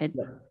that you could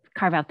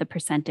carve out the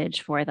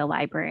percentage for the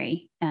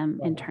library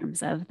in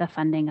terms of the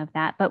funding of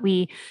that. But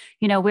we,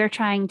 you know, we're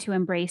trying to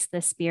embrace the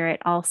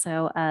spirit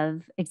also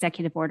of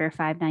Executive Order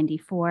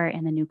 594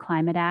 and the new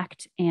Climate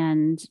Act,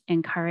 and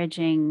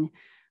encouraging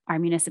our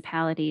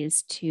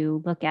municipalities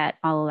to look at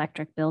all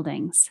electric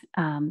buildings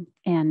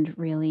and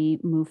really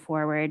move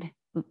forward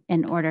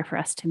in order for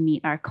us to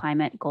meet our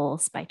climate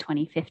goals by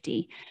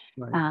 2050.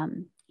 Right.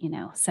 You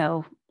know,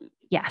 so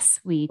yes,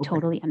 we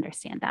totally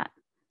understand that.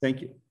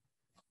 Thank you.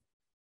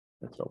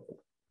 That's helpful.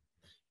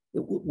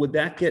 Would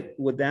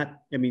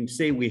that, I mean,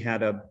 say we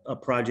had a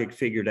project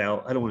figured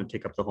out, I don't want to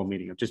take up the whole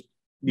meeting. I'm just,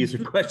 these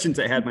are questions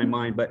I had in my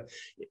mind, but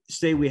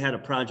say we had a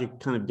project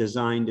kind of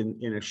designed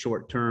in a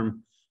short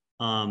term,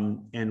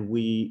 and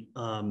we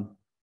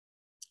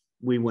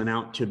went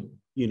out to,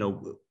 you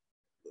know,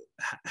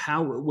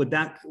 how would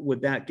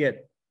that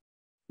get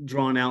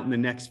drawn out in the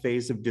next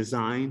phase of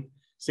design?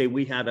 Say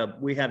we had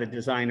a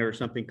designer or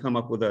something come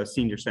up with a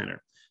senior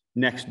center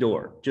next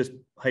door, just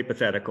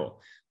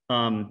hypothetical.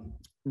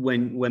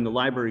 When the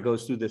library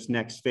goes through this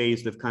next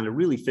phase of kind of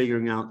really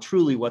figuring out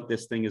truly what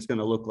this thing is going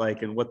to look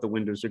like and what the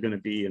windows are going to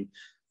be and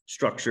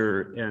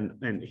structure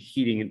and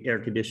heating and air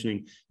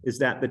conditioning, is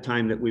that the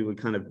time that we would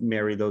kind of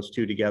marry those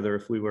two together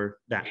if we were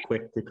that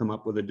quick to come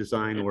up with a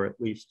design, or at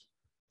least?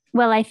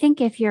 Well, I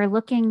think if you're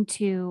looking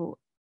to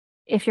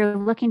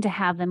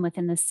have them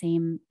within the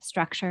same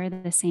structure,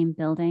 the same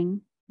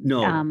building.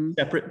 No,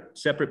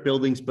 separate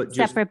buildings, but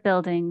just separate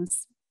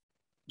buildings.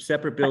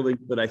 Separate buildings,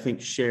 but I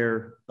think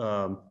share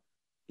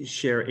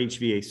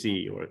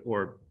HVAC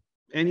or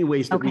any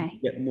ways that we can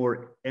get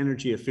more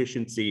energy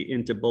efficiency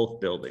into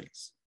both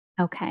buildings.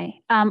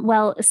 Okay.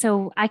 Well,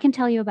 so I can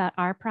tell you about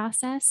our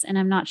process, and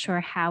I'm not sure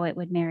how it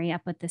would marry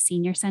up with the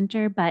senior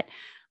center, but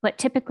what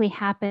typically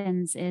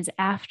happens is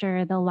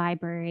after the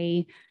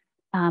library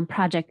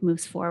project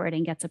moves forward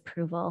and gets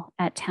approval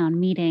at town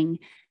meeting,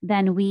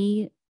 then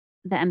we,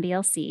 the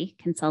MBLC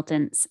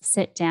consultants,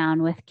 sit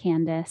down with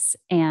Candace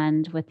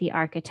and with the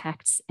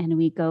architects, and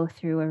we go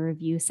through a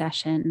review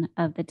session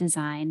of the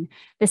design.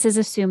 This is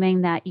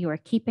assuming that you are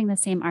keeping the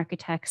same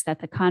architects, that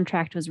the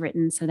contract was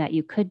written so that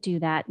you could do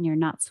that and you're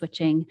not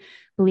switching.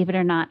 Believe it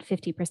or not,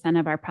 50%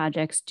 of our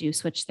projects do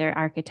switch their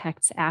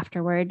architects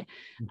afterward.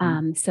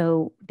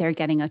 So they're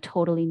getting a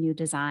totally new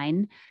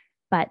design,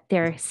 but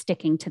they're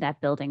sticking to that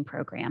building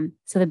program.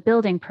 So the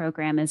building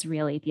program is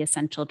really the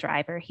essential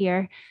driver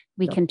here.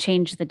 We can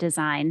change the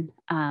design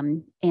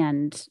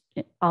and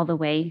all the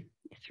way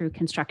through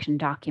construction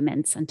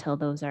documents until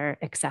those are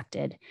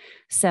accepted.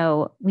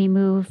 So we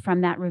move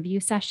from that review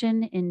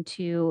session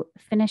into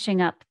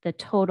finishing up the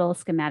total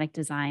schematic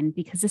design,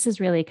 because this is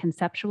really a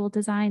conceptual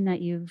design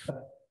that you've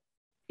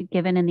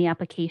given in the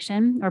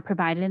application or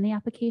provided in the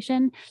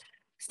application.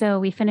 So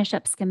we finish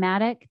up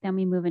schematic, then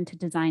we move into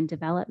design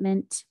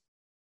development,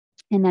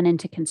 and then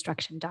into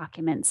construction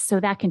documents.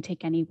 So that can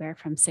take anywhere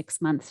from 6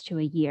 months to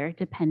a year,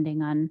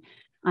 depending on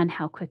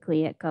how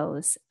quickly it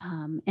goes.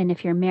 And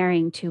if you're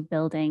marrying two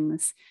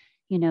buildings,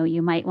 you know,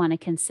 you might want to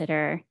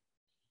consider,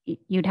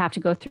 you'd have to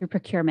go through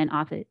procurement,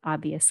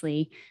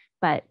 obviously,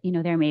 but, you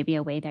know, there may be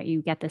a way that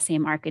you get the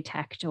same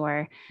architect.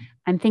 Or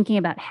I'm thinking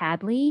about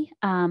Hadley.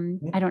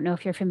 I don't know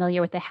if you're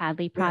familiar with the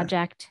Hadley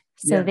project.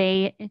 So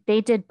they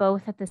did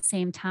both at the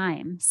same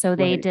time. So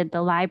they did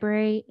the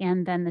library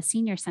and then the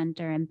senior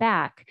center and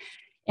back,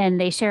 and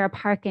they share a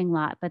parking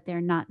lot, but they're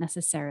not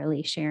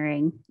necessarily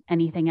sharing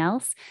anything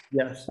else.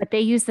 Yes. But they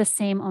use the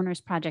same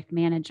owner's project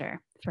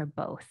manager for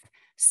both.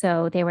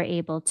 So they were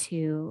able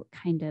to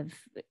kind of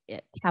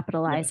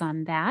capitalize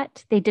on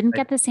that. They didn't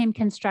get the same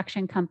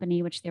construction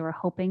company, which they were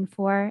hoping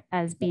for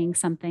as being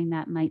something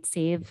that might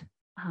save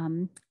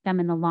them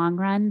in the long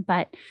run.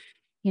 But,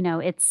 you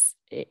know,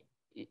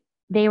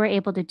 they were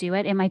able to do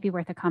it. It might be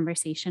worth a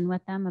conversation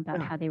with them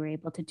about how they were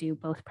able to do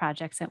both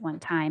projects at one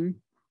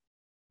time.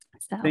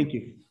 So Thank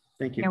you.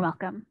 Thank you. You're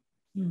welcome.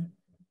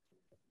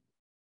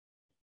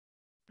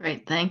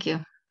 Great, thank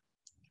you.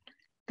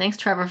 Thanks,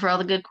 Trevor, for all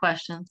the good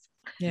questions.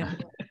 Yeah.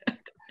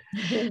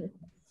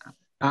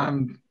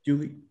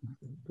 Julie,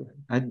 go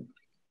ahead.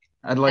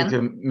 I'd like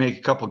to make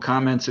a couple of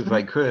comments if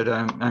I could.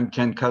 I'm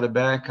Ken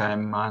Cutterback.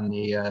 I'm on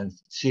the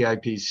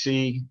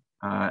CIPC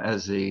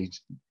as the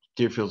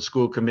Deerfield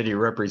School Committee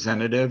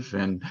representative,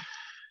 and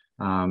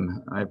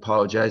I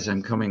apologize,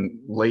 I'm coming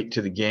late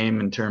to the game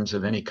in terms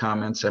of any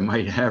comments I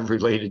might have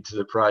related to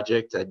the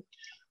project. I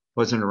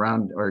wasn't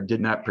around or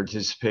did not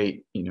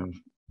participate, you know,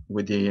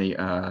 with the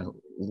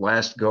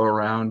last go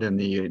around and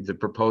the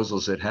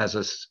proposals that has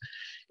us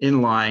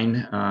in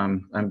line.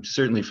 I'm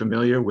certainly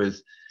familiar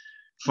with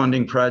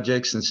funding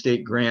projects and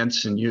state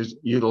grants and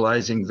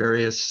utilizing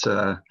various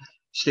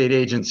state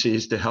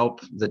agencies to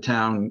help the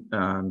town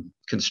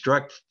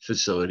construct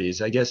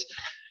facilities. I guess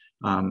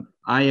I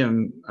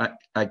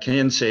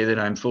can say that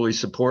I'm fully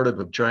supportive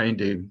of trying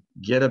to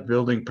get a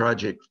building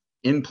project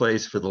in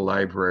place for the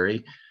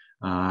library.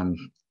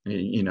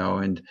 You know,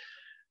 and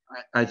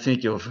I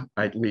think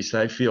at least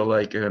I feel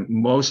like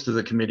most of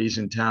the committees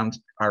in town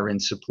are in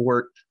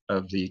support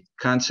of the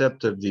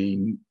concept of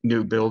the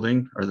new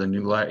building or the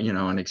new, you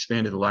know, an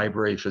expanded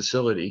library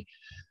facility.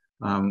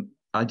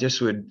 I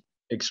just would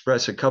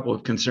express a couple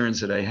of concerns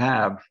that I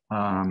have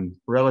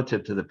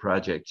relative to the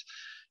project.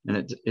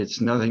 And it's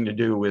nothing to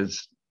do with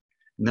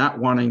not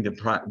wanting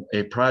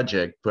a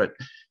project, but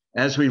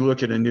as we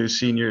look at a new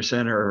senior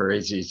center or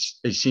a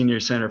senior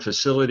center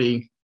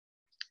facility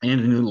and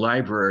a new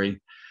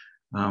library,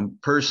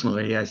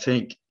 personally, I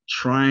think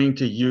trying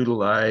to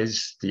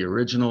utilize the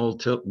original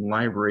Tilton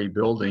Library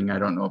building, I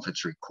don't know if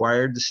it's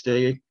required to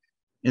stay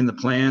in the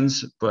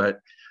plans, but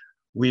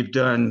we've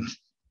done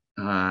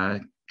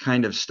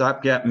kind of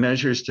stopgap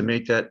measures to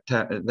make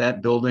that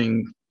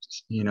building,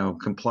 you know,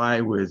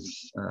 comply with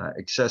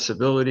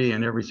accessibility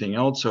and everything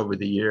else over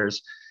the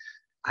years.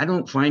 I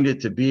don't find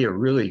it to be a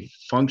really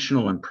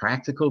functional and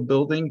practical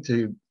building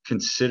to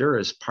consider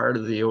as part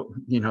of the,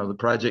 you know, the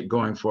project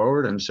going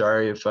forward. I'm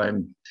sorry if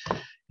I'm,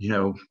 you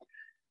know,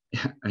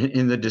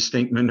 in the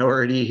distinct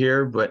minority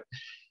here, but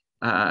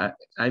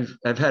I've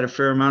had a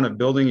fair amount of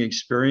building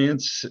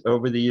experience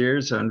over the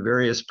years on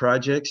various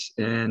projects,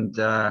 and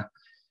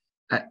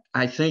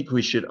I think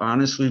we should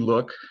honestly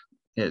look,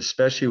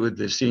 especially with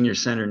the senior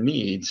center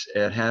needs,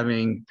 at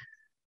having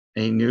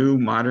a new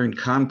modern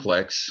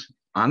complex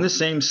on the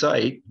same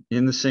site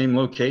in the same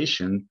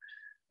location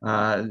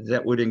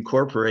that would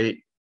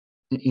incorporate,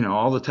 you know,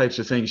 all the types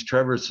of things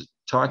Trevor's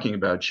talking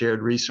about: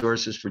 shared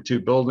resources for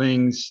two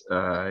buildings,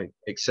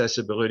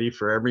 accessibility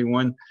for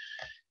everyone,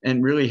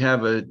 and really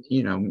have a,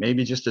 you know,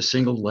 maybe just a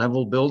single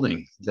level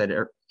building that,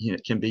 you know,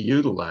 can be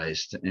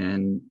utilized.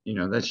 And, you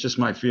know, that's just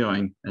my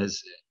feeling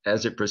as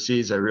it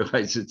proceeds. I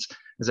realize it's,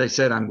 as I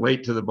said, I'm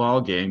late to the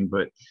ball game,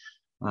 but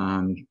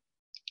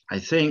I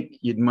think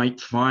you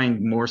might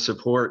find more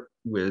support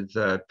with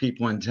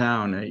people in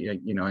town.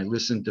 You know, I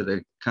listened to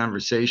the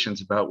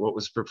conversations about what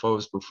was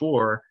proposed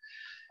before,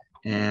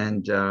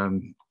 and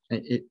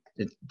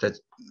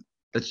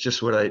that's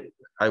just what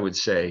I would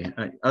say.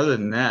 Other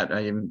than that,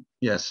 I am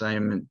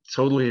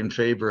totally in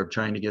favor of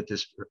trying to get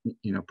this,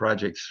 you know,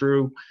 project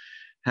through,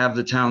 have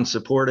the town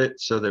support it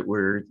so that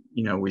we're,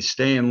 you know, we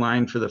stay in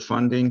line for the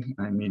funding.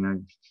 I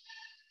mean,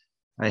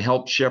 I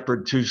helped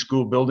shepherd 2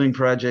 school building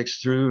projects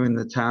through in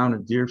the town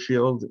of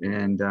Deerfield,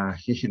 and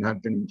you know,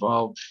 I've been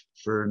involved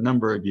for a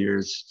number of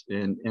years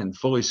and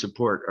fully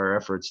support our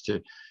efforts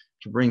to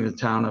bring the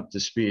town up to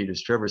speed.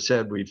 As Trevor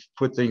said, we've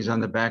put things on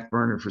the back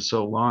burner for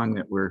so long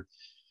that we're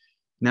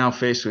now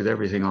faced with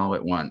everything all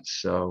at once.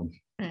 So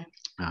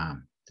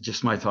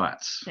just my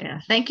thoughts. Yeah,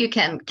 thank you,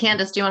 Ken.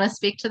 Candace, do you want to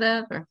speak to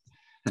that? Or?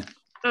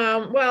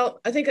 Well,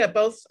 I think that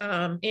both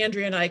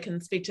Andrea and I can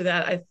speak to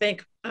that. I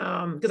think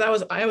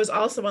because I was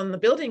also on the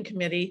building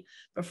committee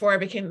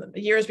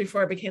years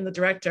before I became the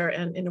director,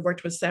 and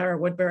worked with Sarah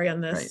Woodbury on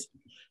this. Right.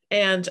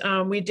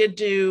 And we did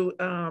do,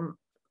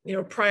 you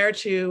know, prior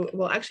to,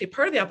 well, actually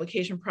part of the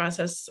application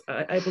process,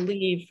 I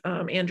believe,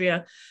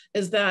 Andrea,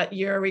 is that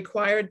you're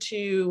required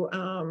to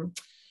come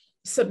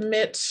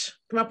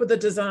up with a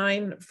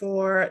design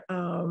for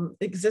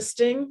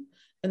existing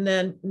and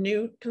then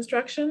new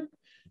construction.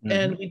 Mm-hmm.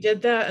 And we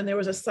did that, and there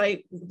was a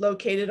site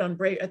located on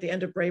at the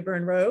end of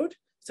Brayburn Road.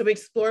 So we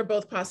explored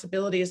both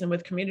possibilities, and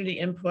with community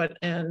input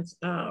and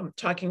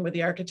talking with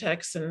the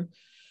architects, and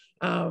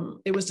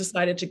it was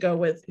decided to go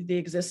with the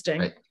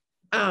existing.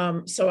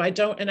 Right. So I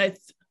don't, and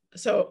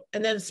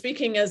and then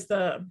speaking as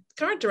the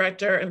current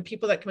director and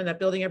people that come in that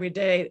building every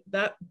day,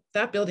 that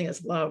building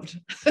is loved.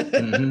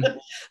 Mm-hmm.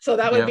 So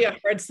that would be a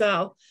hard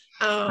sell.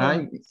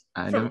 I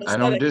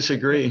don't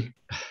disagree.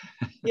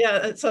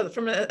 Yeah, so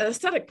from an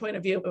aesthetic point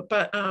of view,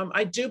 but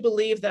I do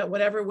believe that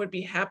whatever would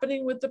be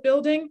happening with the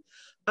building,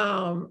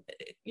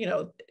 you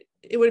know,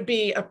 it would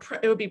be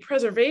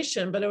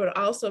preservation, but it would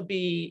also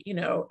be, you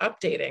know,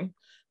 updating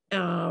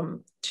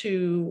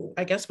to,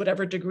 I guess,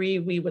 whatever degree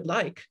we would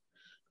like.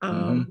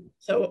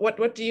 So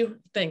what do you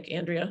think,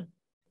 Andrea?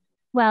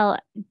 Well,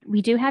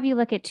 we do have you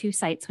look at 2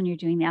 sites when you're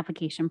doing the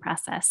application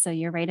process. So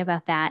you're right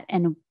about that.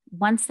 And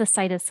once the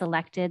site is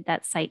selected,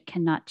 that site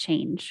cannot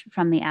change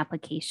from the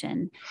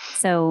application.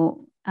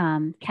 So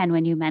Ken,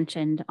 when you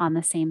mentioned on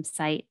the same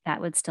site,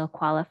 that would still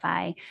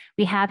qualify.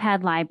 We have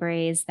had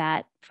libraries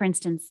that, for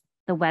instance,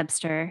 the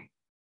Webster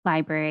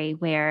Library,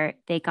 where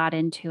they got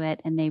into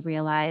it and they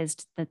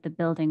realized that the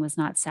building was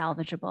not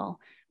salvageable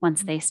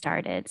once they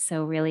started.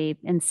 So really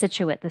in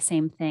Situate, the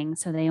same thing.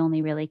 So they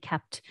only really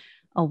kept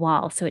a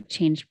wall. So it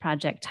changed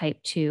project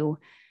type to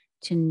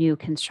new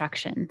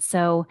construction.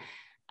 So,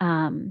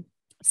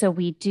 so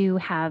we do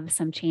have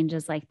some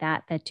changes like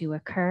that do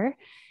occur.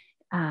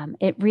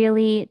 It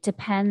really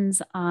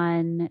depends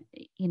on,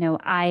 you know,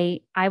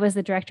 I was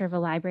the director of a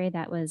library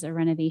that was a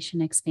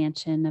renovation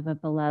expansion of a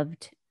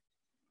beloved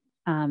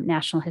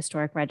National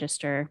Historic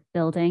Register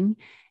building,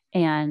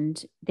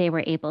 and they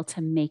were able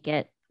to make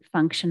it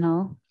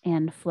functional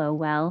and flow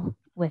well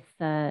with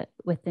the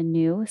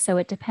new. So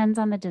it depends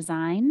on the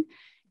design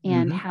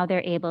and how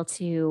they're able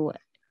to,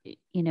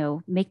 you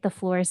know, make the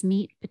floors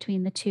meet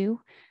between the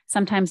two.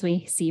 Sometimes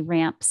we see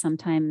ramps,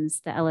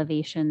 sometimes the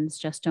elevations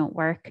just don't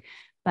work,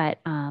 but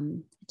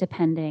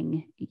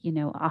depending, you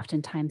know,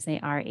 oftentimes they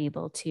are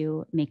able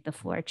to make the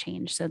floor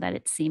change so that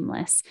it's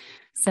seamless,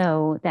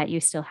 so that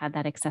you still have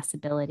that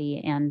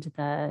accessibility and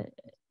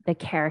the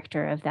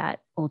character of that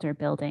older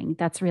building.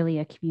 That's really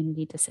a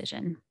community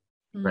decision.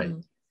 Right.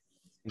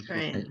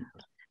 Great.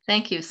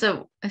 Thank you.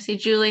 So I see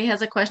Julie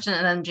has a question,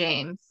 and then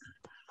James.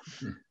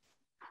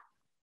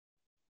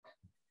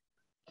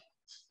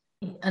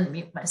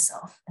 Unmute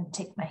myself and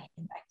take my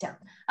hand back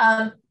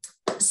down.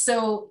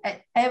 So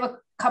I have a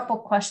couple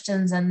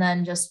questions, and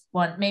then just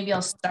one. Maybe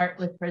I'll start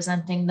with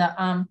presenting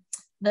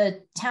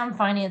the Town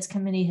Finance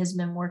Committee has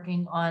been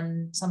working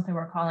on something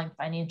we're calling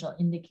financial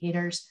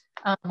indicators,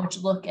 which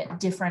look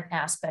at different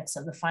aspects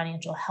of the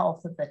financial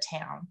health of the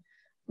town.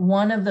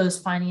 One of those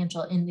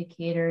financial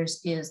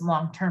indicators is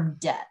long-term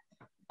debt,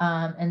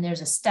 and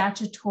there's a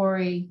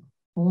statutory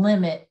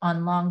limit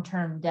on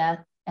long-term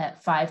debt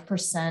at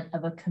 5%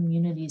 of a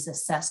community's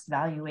assessed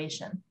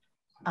valuation.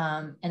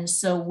 And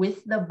so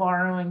with the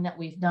borrowing that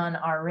we've done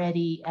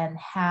already and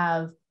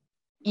have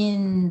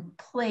in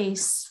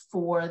place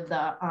for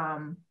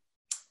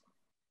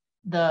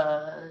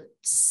the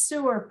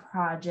sewer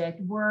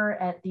project, we're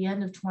at the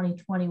end of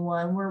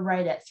 2021, we're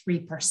right at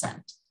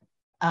 3%.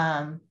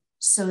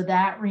 So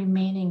that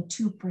remaining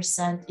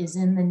 2% is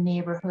in the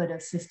neighborhood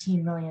of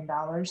 $15 million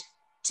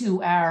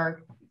to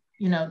our,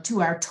 you know,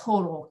 to our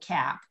total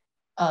cap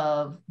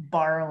of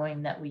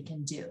borrowing that we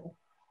can do.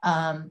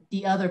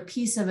 The other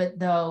piece of it,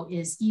 though,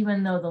 is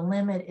even though the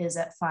limit is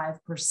at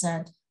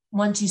 5%,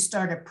 once you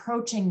start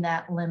approaching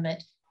that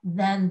limit,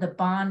 then the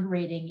bond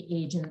rating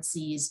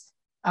agencies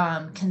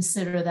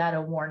consider that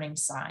a warning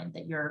sign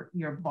that your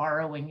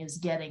borrowing is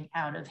getting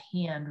out of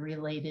hand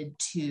related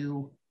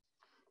to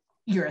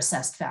your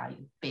assessed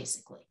value,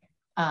 basically.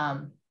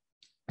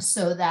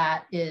 So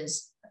that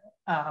is,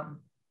 I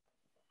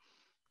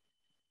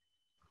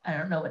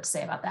don't know what to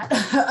say about that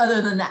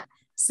other than that.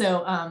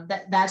 So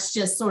that's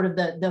just sort of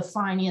the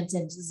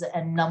finances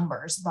and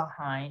numbers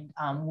behind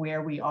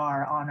where we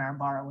are on our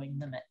borrowing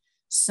limit.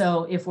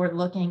 So if we're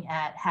looking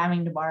at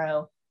having to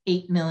borrow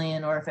 8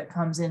 million, or if it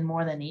comes in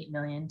more than 8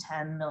 million,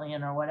 10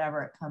 million, or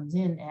whatever it comes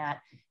in at,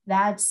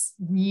 that's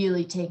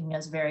really taking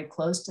us very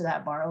close to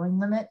that borrowing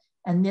limit.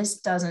 And this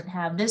doesn't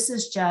have, this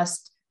is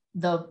just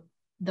the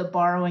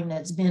borrowing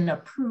that's been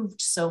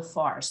approved so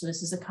far. So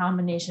this is a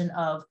combination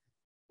of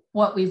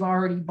what we've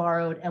already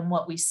borrowed and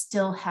what we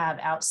still have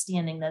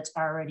outstanding that's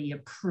already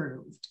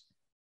approved,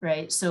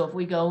 right? So if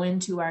we go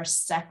into our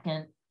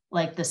second,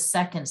 like the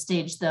second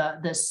stage,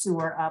 the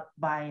sewer up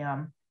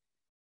by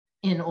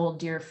in Old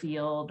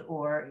Deerfield,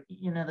 or,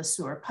 you know, the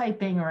sewer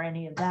piping or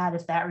any of that,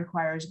 if that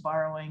requires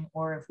borrowing,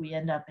 or if we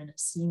end up in a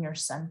senior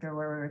center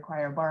where we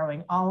require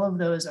borrowing, all of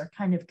those are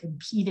kind of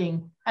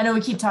competing. I know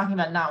we keep talking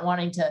about not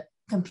wanting to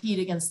compete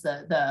against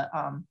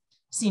the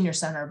senior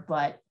center,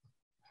 but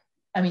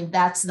I mean,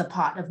 that's the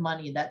pot of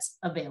money that's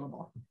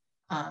available.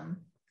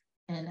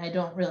 And I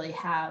don't really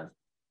have,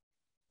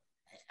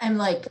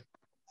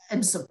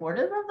 I'm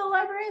supportive of the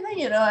library thing,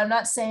 you know, I'm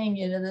not saying,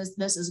 you know,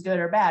 this is good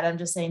or bad. I'm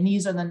just saying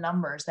these are the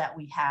numbers that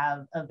we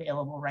have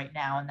available right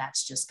now. And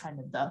that's just kind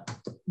of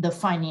the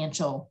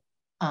financial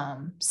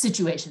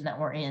situation that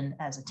we're in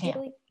as a town.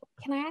 Julie,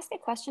 can I ask a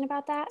question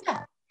about that?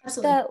 Yeah,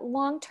 absolutely. The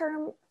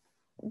long-term,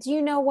 do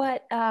you know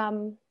what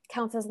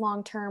counts as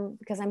long-term?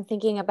 Because I'm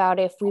thinking about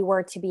if we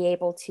were to be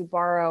able to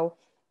borrow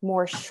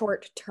more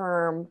short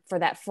term for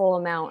that full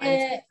amount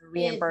and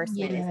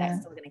reimbursement, is that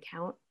still going to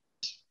count?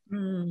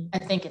 I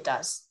think it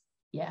does.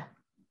 Yeah.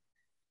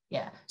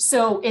 Yeah.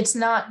 So it's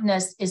not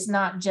just,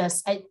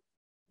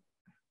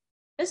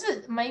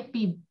 might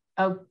be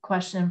a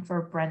question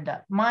for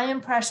Brenda. My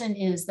impression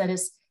is that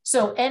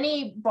so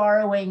any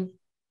borrowing,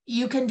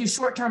 you can do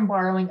short-term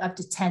borrowing up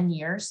to 10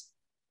 years,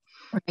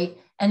 right?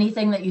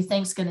 Anything that you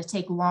think is going to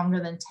take longer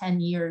than 10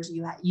 years,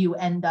 you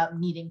end up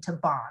needing to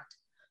bond.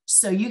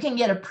 So you can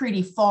get a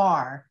pretty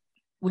far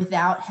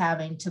without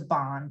having to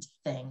bond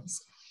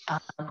things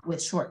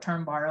with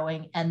short-term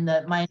borrowing. And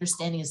my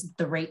understanding is that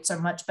the rates are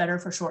much better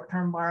for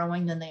short-term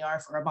borrowing than they are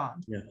for a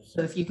bond. Yes.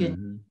 So if you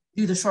can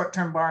do the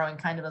short-term borrowing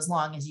kind of as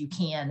long as you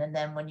can, and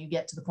then when you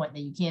get to the point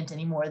that you can't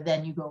anymore,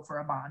 then you go for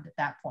a bond at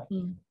that point.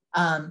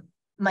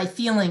 My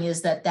feeling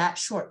is that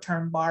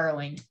short-term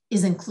borrowing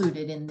is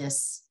included in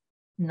this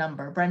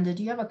number. Brenda,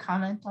 do you have a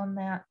comment on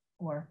that?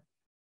 Or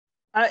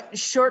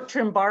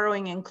short-term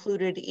borrowing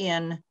included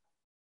in?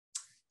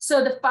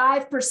 So the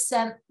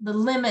 5%,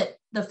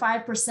 the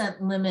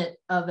 5% limit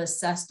of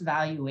assessed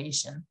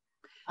valuation.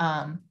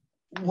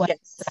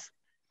 Yes.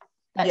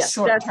 That's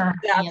short-term.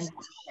 That's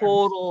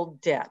total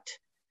debt.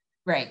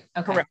 Right.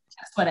 Okay. Correct.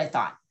 That's what I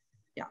thought.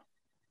 Yeah.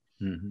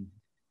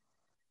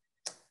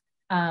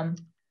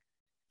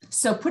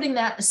 So putting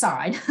that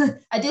aside,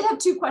 I did have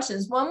two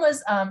questions. One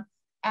was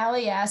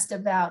Allie asked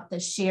about the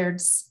shared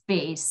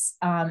space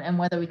and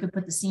whether we could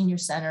put the senior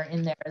center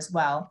in there as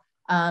well.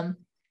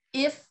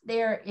 If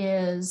there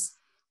is,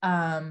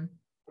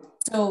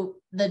 so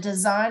the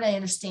design I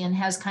understand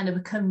has kind of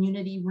a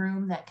community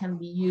room that can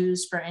be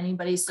used for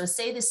anybody. So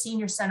say the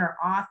senior center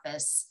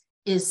office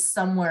is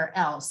somewhere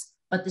else,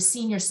 but the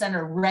senior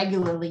center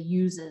regularly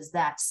uses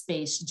that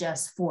space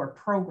just for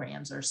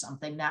programs or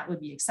something, that would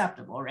be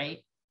acceptable, right?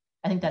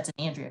 I think that's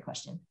an Andrea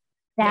question.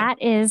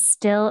 That is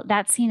still,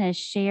 that's seen as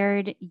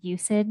shared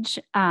usage.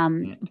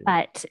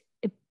 But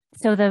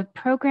so the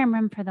program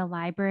room for the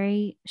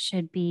library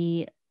should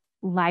be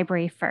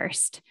library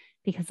first,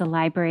 because the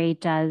library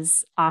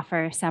does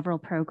offer several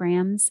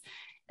programs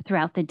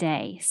throughout the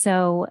day.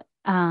 So,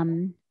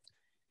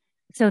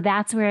 so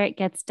that's where it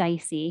gets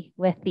dicey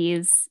with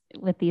these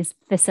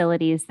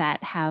facilities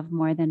that have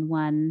more than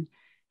one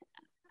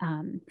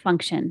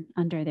function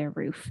under their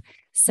roof.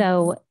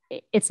 So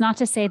it's not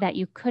to say that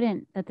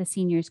that the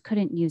seniors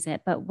couldn't use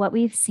it, but what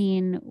we've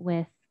seen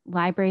with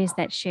libraries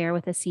that share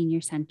with a senior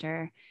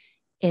center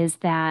is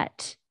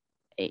that,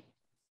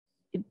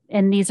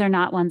 and these are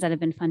not ones that have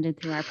been funded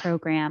through our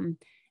program,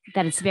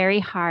 that it's very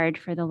hard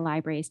for the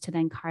libraries to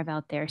then carve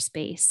out their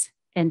space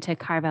and to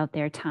carve out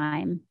their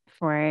time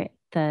for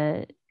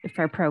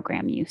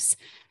program use.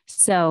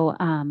 So,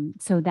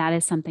 so that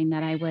is something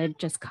that I would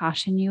just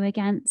caution you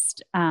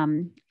against,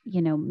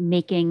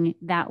 making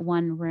that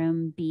one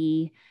room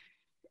be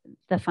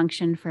the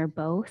function for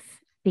both,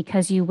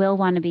 because you will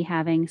want to be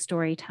having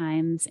story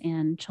times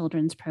and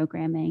children's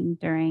programming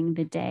during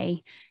the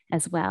day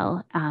as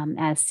well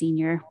as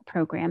senior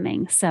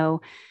programming.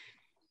 So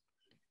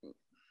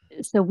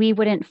we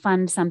wouldn't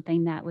fund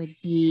something that would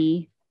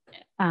be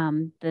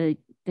the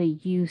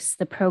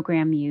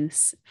program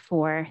use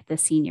for the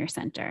senior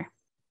center.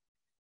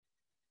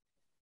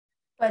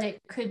 But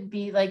it could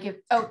be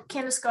like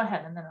Candace, go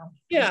ahead and then I'll.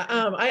 Yeah,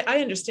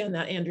 I understand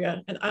that,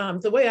 Andrea.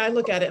 And the way I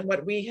look at it and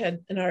what we had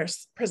in our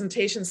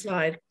presentation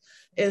slide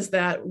is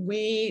that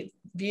we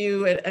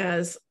view it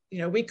as,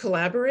 we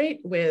collaborate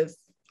with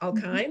all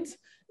kinds.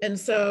 And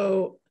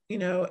so,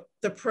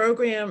 the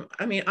program,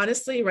 I mean,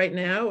 honestly, right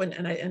now,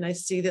 and I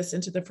see this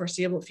into the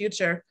foreseeable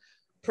future,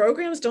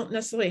 programs don't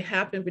necessarily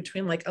happen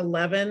between like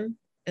 11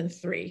 and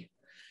 3.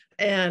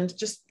 And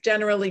just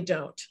generally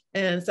don't.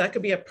 And so that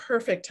could be a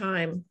perfect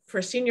time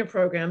for senior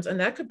programs. And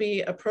that could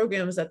be a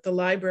programs that the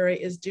library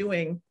is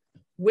doing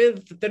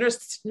with, they're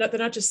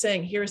not just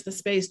saying, here's the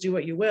space, do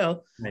what you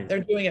will. Right. They're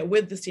doing it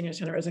with the senior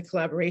center as a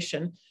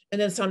collaboration. And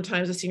then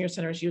sometimes the senior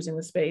center is using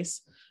the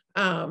space.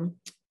 And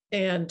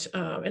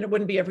it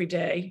wouldn't be every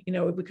day.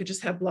 We could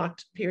just have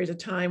blocked periods of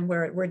time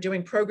where we're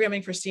doing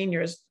programming for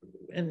seniors,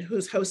 and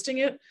who's hosting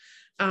it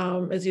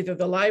is either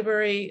the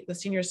library, the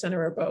senior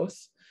center, or both.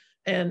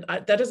 And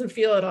that doesn't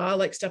feel at all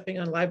like stepping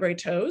on library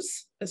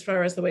toes as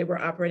far as the way we're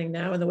operating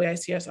now and the way I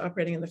see us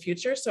operating in the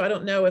future. So I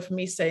don't know if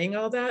me saying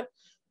all that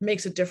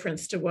makes a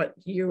difference to what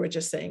you were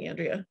just saying,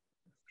 Andrea.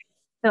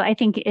 So I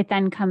think it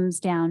then comes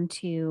down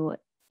to,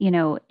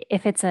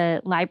 if it's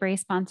a library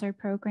sponsored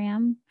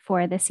program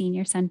for the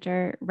senior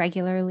center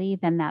regularly,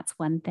 then that's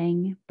one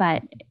thing.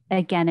 But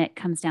again, it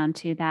comes down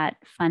to that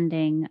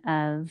funding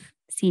of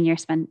senior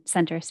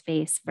center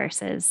space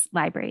versus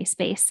library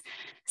space.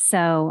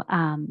 So,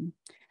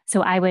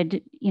 so I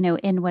would,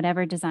 in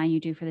whatever design you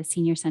do for the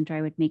senior center,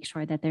 I would make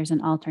sure that there's an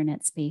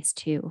alternate space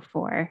too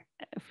for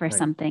right.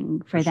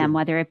 something for them, sure.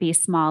 Whether it be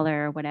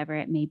smaller or whatever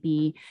it may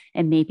be.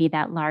 And maybe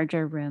that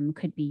larger room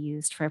could be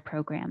used for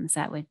programs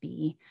that would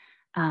be,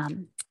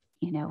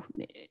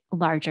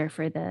 larger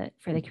for the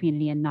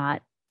community and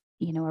not,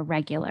 a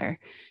regular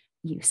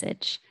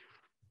usage.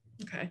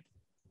 Okay.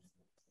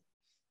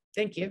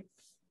 Thank you.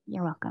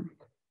 You're welcome.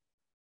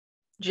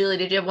 Julie,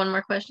 did you have one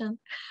more question?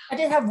 I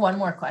did have one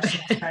more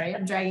question. Sorry,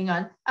 I'm dragging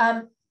on.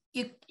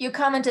 You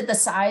commented the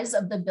size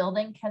of the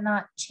building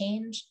cannot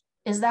change.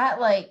 Is that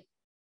like,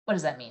 what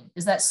does that mean?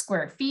 Is that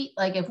square feet?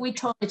 Like if we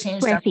totally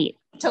changed Square feet.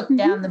 took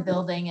down the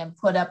building and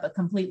put up a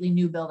completely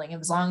new building,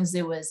 as long as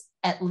it was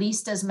at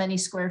least as many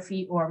square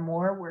feet or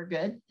more, we're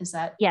good? Is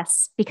that?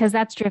 Yes, because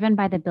that's driven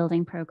by the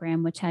building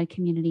program, which had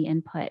community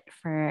input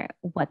for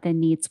what the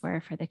needs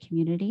were for the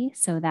community.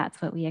 So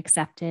that's what we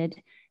accepted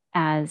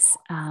as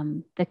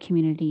the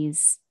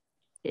community's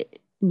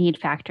need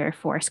factor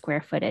for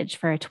square footage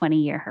for a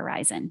 20-year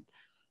horizon.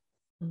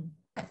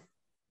 I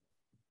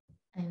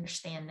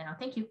understand now.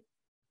 Thank you.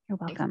 You're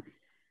welcome.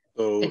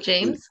 So,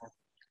 James?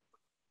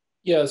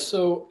 Yeah,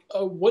 so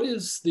what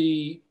is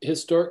the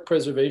historic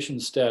preservation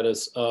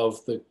status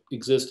of the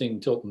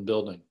existing Tilton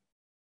building?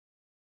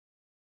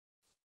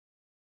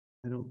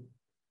 I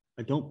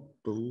don't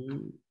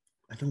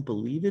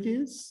believe it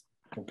is.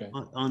 Okay.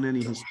 On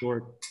any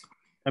historic.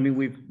 I mean,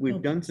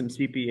 we've done some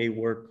CPA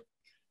work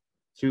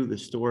through the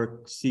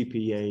historic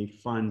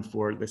CPA fund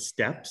for the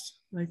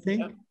steps, I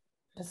think.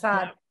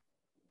 Facade.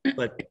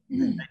 But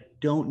I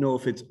don't know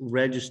if it's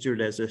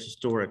registered as a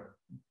historic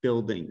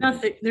building.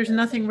 Nothing, there's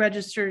nothing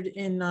registered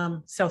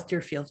in South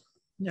Deerfield.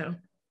 No.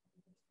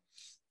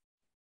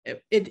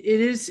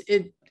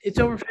 It's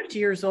over 50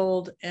 years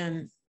old,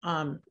 and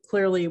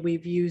clearly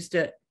we've used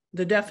it.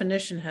 The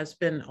definition has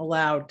been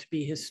allowed to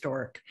be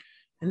historic,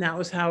 and that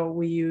was how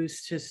we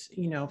used to,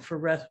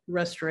 for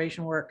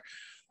restoration work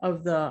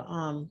of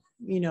the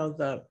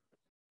the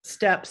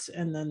steps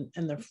and the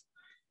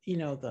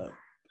the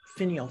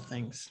finial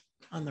things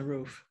on the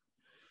roof.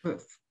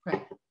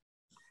 Right.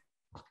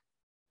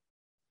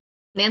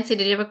 Nancy,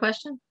 did you have a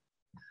question?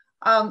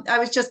 I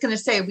was just going to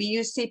say, we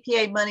use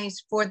CPA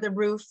monies for the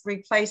roof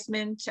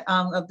replacement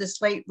of the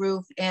slate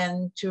roof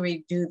and to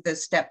redo the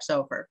steps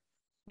over.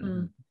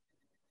 Great.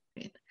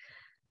 All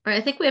right,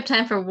 I think we have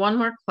time for one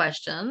more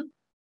question.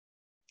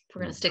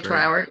 We're going to stick to our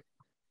hour.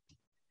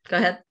 Go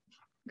ahead,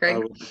 Greg. I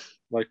would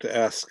like to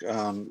ask,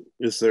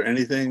 is there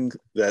anything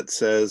that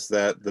says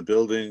that the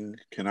building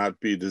cannot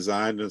be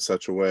designed in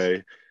such a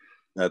way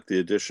that the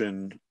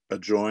addition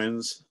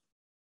adjoins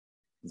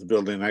the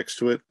building next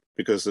to it?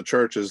 Because the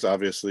church is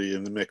obviously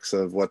in the mix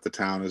of what the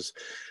town is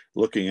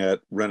looking at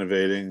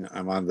renovating.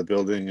 I'm on the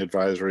building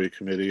advisory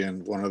committee,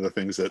 and one of the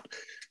things that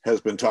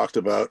has been talked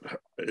about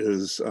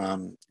is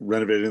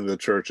renovating the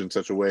church in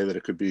such a way that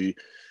it could be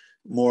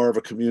more of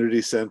a community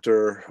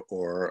center,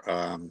 or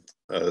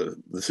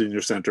the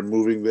senior center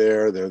moving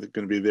there. They're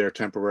going to be there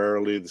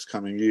temporarily this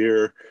coming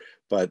year,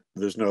 but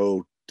there's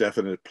no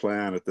definite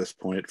plan at this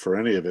point for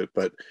any of it.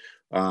 But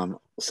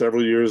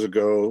several years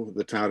ago,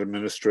 the town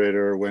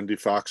administrator, Wendy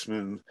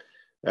Foxman,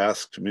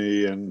 asked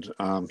me and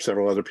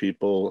several other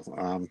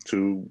people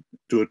to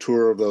do a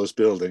tour of those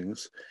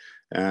buildings.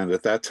 And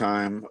at that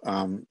time,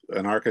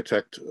 an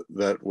architect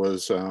that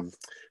was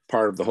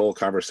part of the whole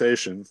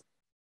conversation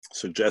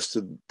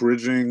suggested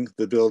bridging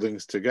the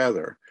buildings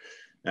together.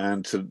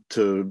 And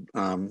to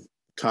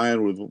tie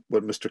in with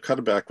what Mr.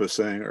 Cutterback was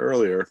saying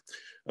earlier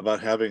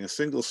about having a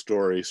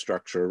single-story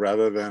structure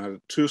rather than a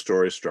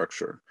two-story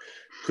structure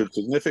could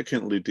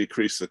significantly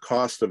decrease the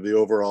cost of the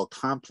overall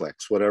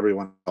complex, whatever you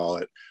want to call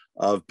it,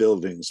 of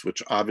buildings,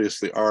 which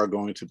obviously are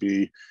going to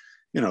be,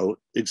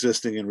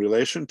 existing in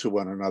relation to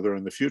one another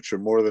in the future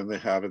more than they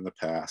have in the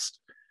past.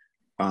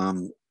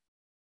 Having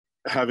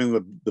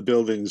the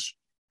buildings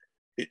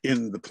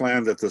in the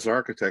plan that this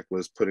architect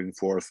was putting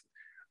forth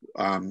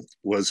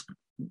was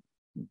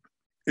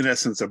in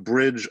essence a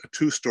bridge, a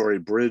two-story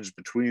bridge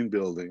between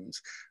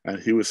buildings. And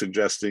he was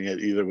suggesting it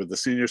either with the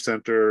senior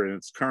center in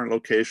its current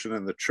location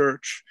and the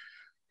church,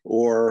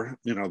 or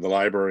the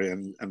library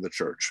and the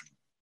church.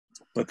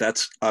 But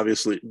that's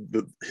obviously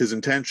his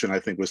intention, I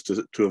think, was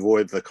to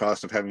avoid the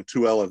cost of having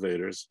two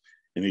elevators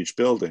in each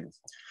building,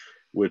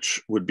 which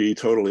would be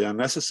totally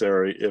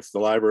unnecessary if the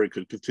library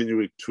could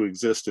continue to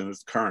exist in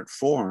its current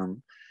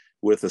form,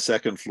 with the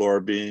second floor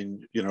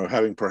being,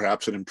 having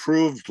perhaps an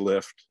improved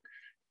lift.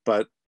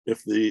 But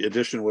if the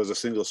addition was a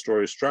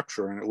single-story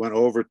structure and it went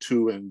over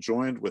to and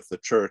joined with the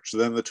church,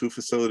 then the two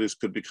facilities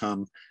could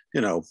become,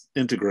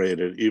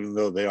 integrated, even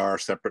though they are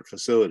separate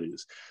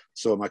facilities.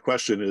 So my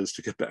question is,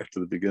 to get back to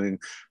the beginning,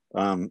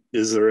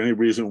 is there any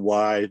reason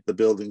why the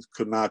buildings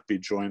could not be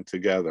joined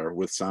together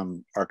with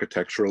some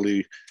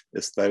architecturally,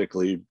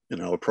 aesthetically,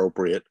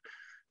 appropriate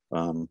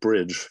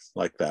bridge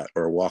like that,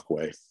 or a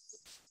walkway?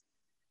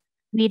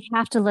 We'd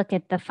have to look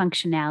at the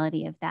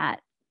functionality of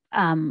that,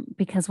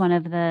 because one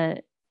of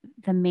the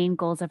main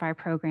goals of our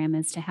program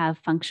is to have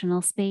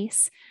functional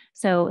space.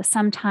 So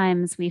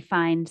sometimes we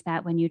find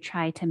that when you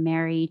try to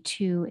marry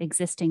two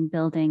existing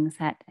buildings,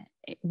 that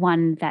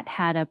one that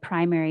had a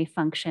primary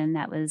function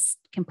that was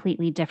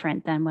completely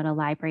different than what a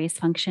library's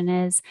function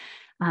is,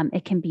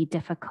 it can be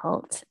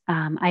difficult.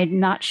 I'm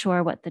not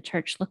sure what the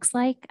church looks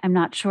like. I'm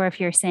not sure if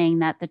you're saying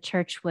that the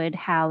church would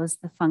house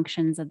the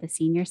functions of the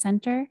senior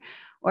center,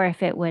 or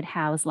if it would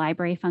house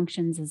library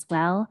functions as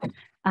well.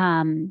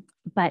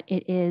 But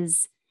it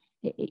is,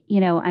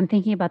 I'm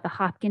thinking about the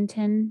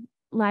Hopkinton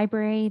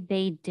library,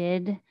 they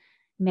did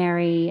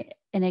marry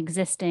an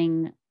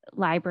existing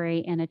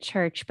library and a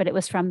church, but it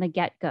was from the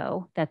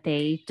get-go that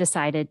they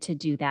decided to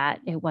do that.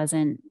 It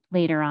wasn't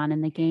later on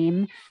in the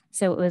game.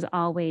 So it was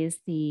always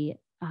the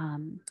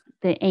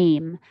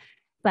aim.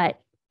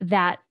 But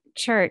that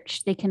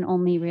church, they can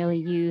only really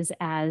use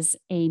as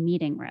a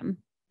meeting room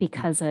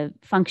because of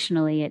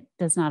functionally, it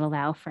does not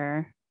allow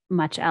for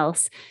much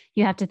else.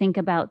 You have to think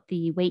about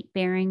the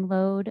weight-bearing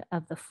load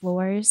of the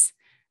floors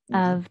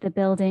of the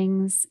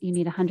buildings. You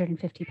need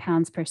 150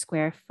 pounds per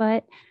square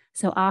foot.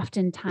 So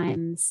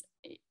oftentimes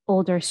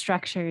older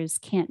structures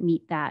can't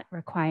meet that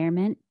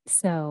requirement.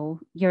 So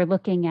you're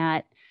looking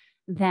at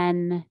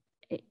then,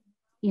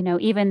 you know,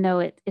 even though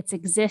it's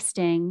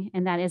existing,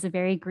 and that is a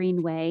very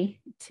green way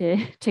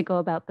to go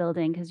about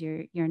building, because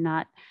you're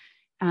not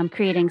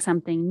creating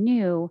something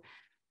new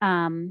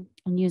and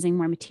using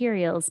more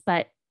materials,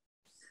 but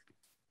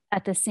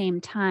at the same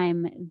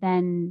time,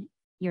 then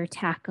you're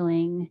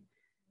tackling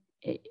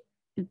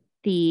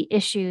the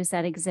issues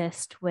that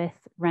exist with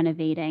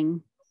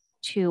renovating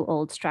to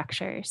old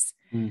structures.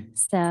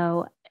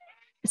 So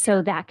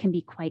that can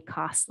be quite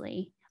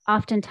costly.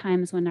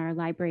 Oftentimes when our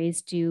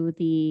libraries do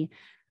the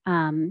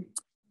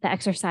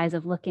exercise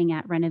of looking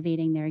at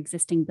renovating their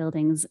existing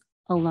buildings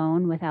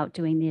alone without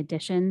doing the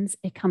additions,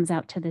 it comes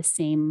out to the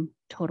same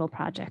total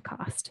project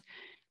cost,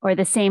 or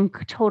the same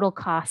total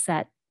cost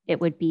that it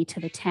would be to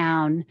the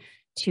town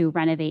to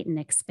renovate and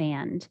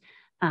expand,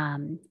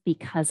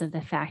 because of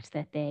the fact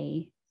that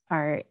they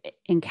are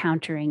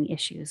encountering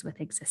issues with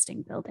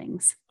existing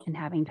buildings and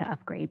having to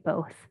upgrade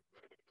both.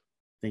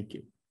 Thank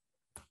you.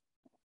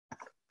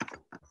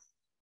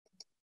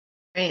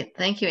 Great,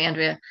 thank you,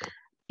 Andrea.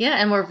 Yeah,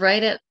 and we're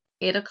right at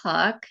 8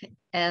 o'clock,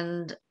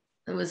 and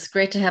it was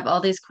great to have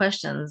all these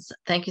questions.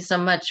 Thank you so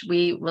much.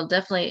 We will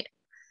definitely,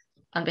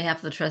 on behalf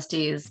of the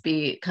trustees,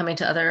 be coming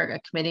to other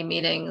committee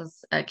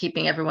meetings,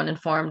 keeping everyone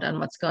informed on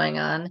what's going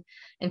on.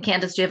 And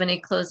Candace, do you have any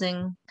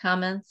closing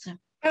comments?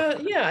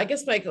 Yeah, I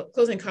guess my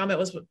closing comment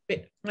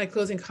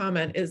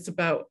is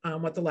about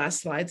what the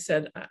last slide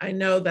said. I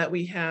know that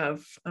we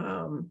have,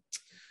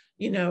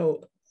 you know,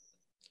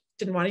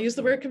 didn't want to use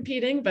the word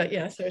competing, but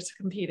yes, there's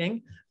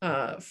competing,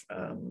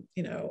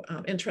 you know,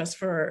 interest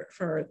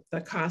for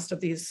the cost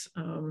of these,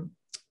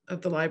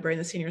 of the library and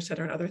the senior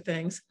center and other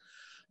things.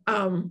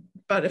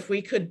 But if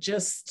we could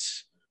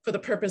just, for the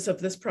purpose of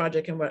this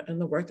project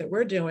and the work that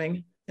we're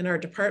doing in our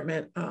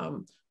department,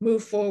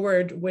 move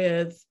forward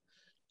with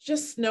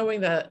just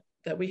knowing that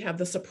we have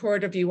the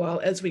support of you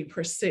all as we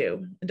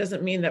pursue. It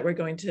doesn't mean that we're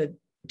going to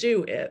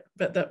do it,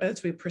 but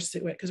as we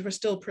pursue it, because we're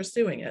still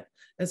pursuing it,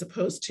 as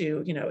opposed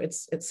to, you know,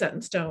 it's set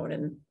in stone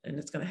and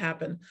it's going to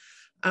happen.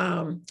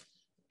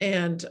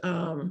 And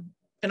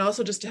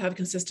also just to have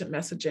consistent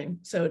messaging.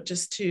 So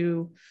just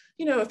to,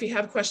 you know, if you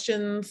have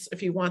questions,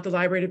 if you want the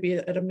library to be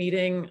at a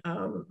meeting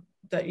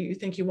that you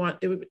think you want,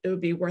 it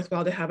would be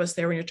worthwhile to have us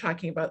there when you're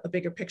talking about the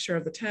bigger picture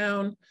of the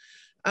town.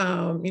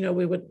 You know,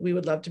 we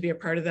would love to be a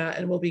part of that,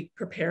 and we'll be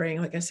preparing,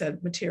 like I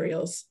said,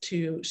 materials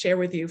to share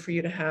with you for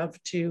you to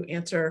have to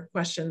answer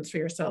questions for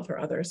yourself or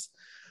others.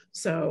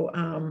 So,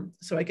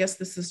 so I guess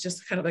this is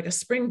just kind of like a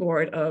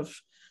springboard of,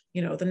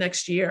 you know, the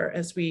next year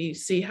as we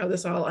see how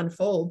this all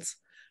unfolds.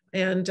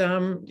 And,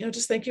 you know,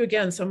 just thank you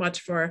again so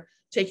much for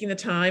taking the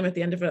time at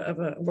the end of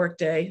a work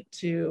day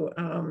to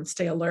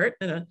stay alert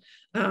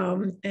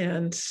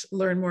and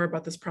learn more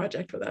about this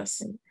project with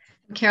us.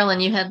 Carolyn,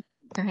 you had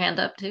your hand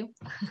up too.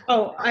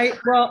 Oh,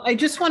 I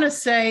just want to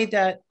say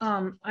that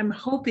I'm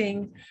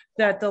hoping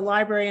that the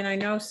library, and I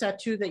know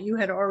Satu that you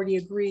had already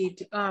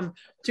agreed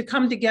to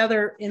come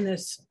together in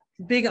this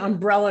big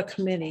umbrella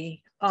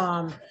committee,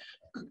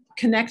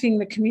 connecting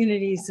the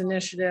communities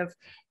initiative,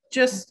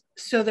 just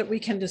so that we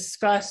can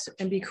discuss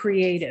and be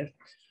creative.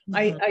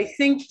 I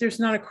think there's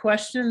not a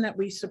question that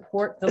we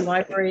support the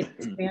library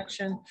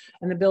expansion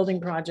and the building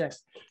project,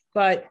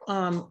 but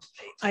I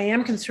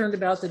am concerned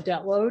about the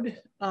debt load,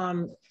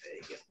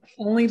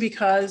 only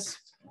because,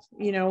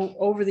 you know,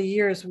 over the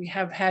years we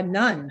have had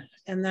none.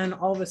 And then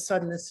all of a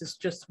sudden this is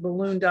just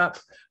ballooned up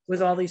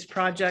with all these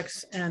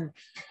projects. And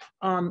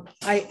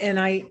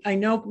I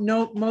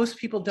know most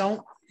people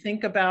don't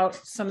think about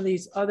some of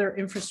these other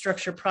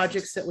infrastructure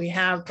projects that we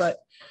have, but,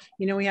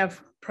 you know, we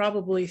have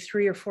probably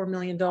 $3 or $4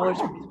 million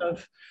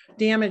of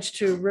damage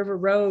to River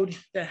Road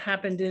that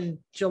happened in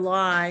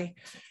July.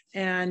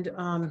 And,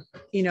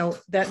 you know,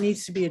 that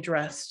needs to be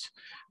addressed.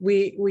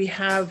 We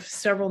have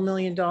several $1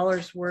 million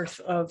worth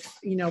of,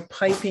 you know,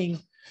 piping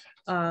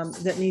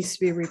that needs to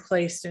be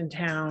replaced in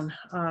town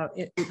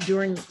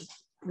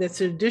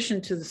that's in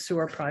addition to the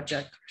sewer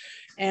project.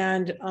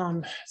 And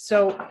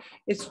so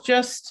it's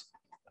just,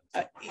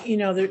 you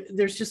know,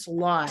 there's just a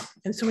lot.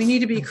 And so we need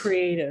to be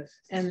creative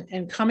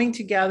and coming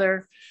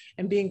together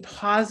and being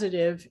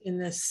positive in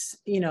this,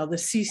 you know, the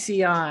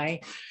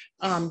CCI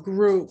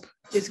group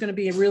is going to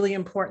be really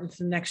important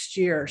for next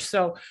year.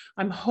 So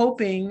I'm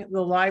hoping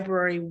the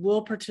library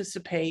will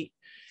participate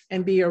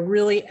and be a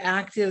really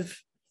active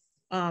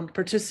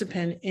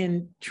participant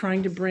in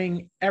trying to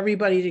bring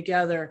everybody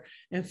together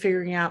and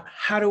figuring out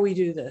how do we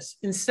do this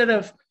instead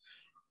of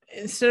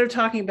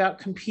talking about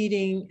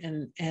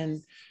competing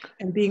and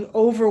being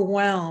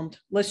overwhelmed.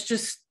 Let's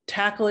just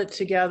tackle it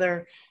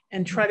together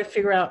and try to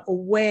figure out a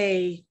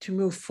way to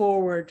move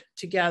forward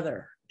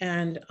together.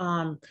 And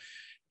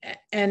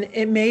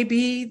it may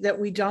be that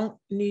we don't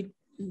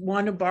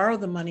want to borrow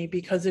the money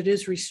because it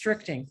is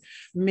restricting.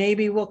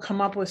 Maybe we'll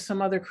come up with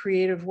some other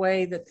creative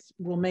way that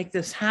will make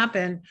this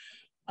happen,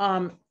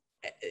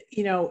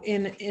 you know,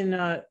 in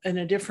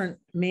a different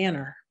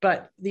manner.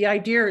 But the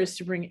idea is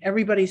to bring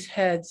everybody's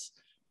heads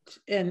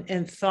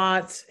and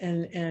thoughts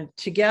and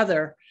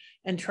together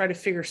and try to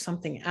figure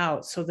something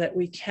out so that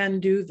we can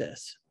do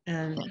this.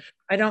 And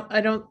I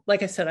don't,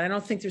 like I said, I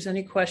don't think there's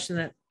any question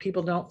that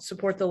people don't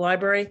support the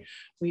library.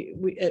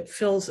 It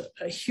fills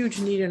a huge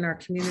need in our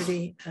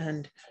community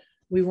and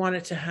we want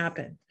it to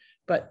happen.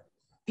 But,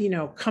 you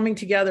know, coming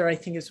together, I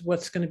think is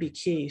what's going to be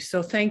key.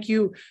 So thank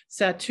you,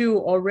 Satu,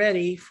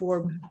 already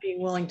for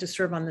being willing to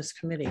serve on this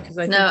committee. Because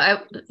I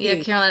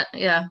think Carolyn,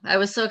 I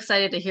was so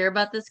excited to hear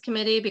about this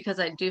committee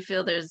because I do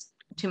feel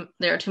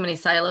there are too many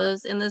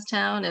silos in this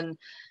town and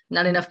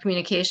not enough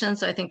communication.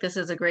 So I think this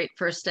is a great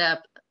first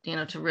step, you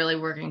know, to really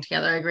working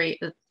together. I agree.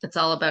 It's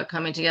all about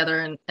coming together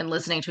and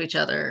listening to each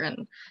other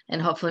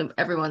and hopefully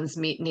everyone's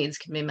needs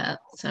can be met.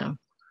 So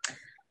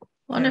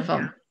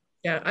wonderful.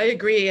 Yeah, I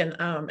agree. And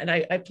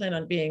I plan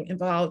on being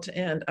involved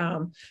and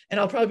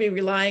I'll probably be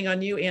relying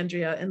on you,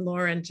 Andrea and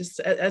Lauren,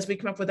 just as we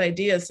come up with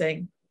ideas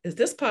saying, is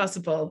this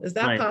possible? Is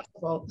that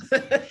possible?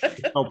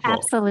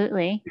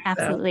 Absolutely.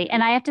 Absolutely.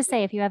 And I have to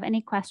say, if you have any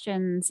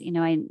questions, you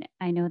know,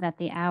 I know that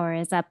the hour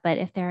is up, but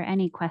if there are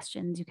any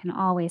questions, you can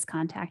always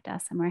contact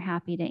us and we're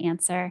happy to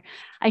answer.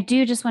 I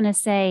do just want to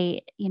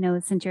say, you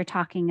know, since you're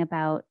talking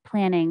about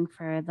planning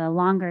for the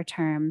longer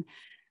term,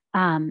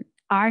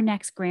 our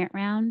next grant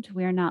round,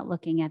 we're not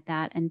looking at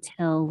that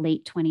until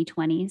late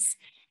 2020s.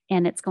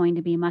 And it's going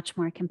to be much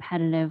more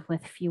competitive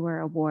with fewer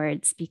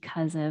awards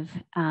because of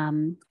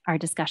our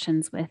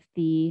discussions with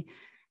the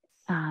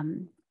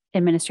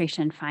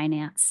administration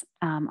finance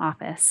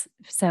office.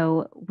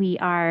 So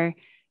we're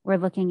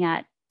looking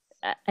at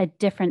a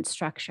different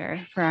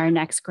structure for our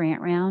next grant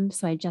round.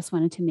 So I just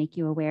wanted to make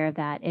you aware of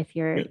that. If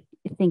you're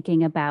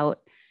thinking about,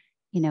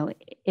 you know,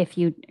 if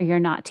you're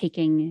not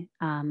taking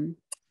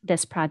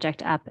this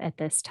project up at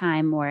this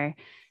time or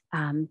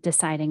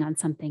deciding on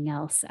something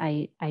else,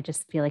 I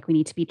just feel like we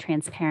need to be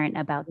transparent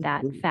about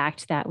that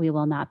fact that we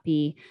will not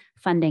be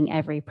funding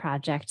every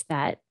project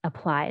that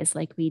applies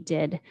like we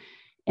did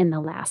in the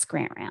last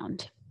grant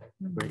round.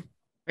 Great.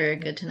 Very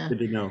good to know. Good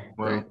to know.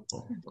 Well,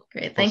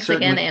 great. Thanks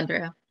again,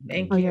 Andrea.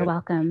 Thank you. You're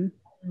welcome.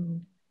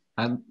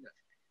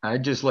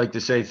 I'd just like to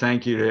say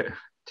thank you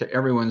to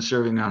everyone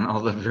serving on all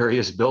the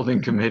various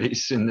building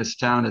committees in this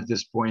town at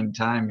this point in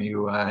time.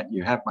 You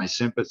have my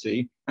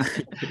sympathy.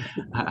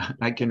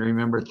 I can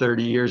remember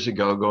 30 years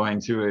ago going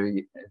through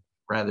a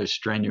rather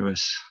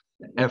strenuous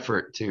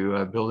effort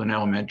to build an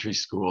elementary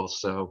school.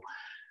 So,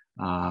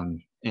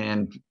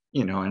 and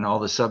you know, and all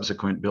the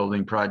subsequent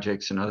building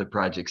projects and other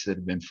projects that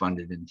have been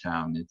funded in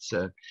town.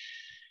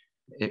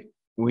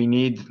 We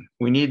need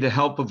the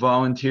help of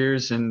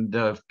volunteers and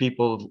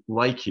people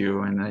like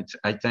you, and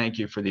I thank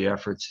you for the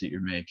efforts that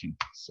you're making.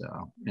 So,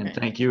 and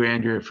thank you,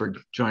 Andrea, for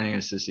joining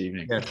us this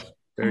evening. Yes,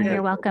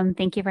 you're welcome.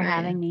 Thank you for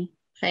having me.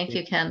 Thank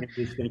you, Ken.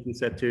 Thank you,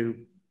 Satu.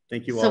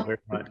 Thank you all very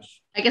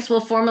much. I guess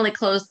we'll formally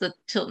close the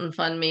Tilton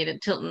Fund meeting,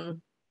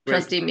 Tilton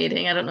trustee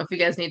meeting. I don't know if you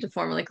guys need to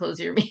formally close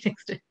your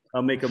meetings.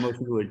 I'll make a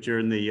motion to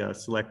adjourn the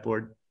select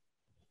board.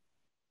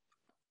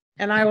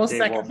 And I will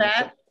second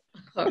that.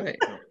 All right.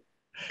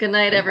 Good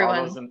night,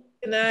 everyone.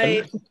 Good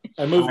night.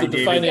 I move that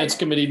the finance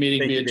committee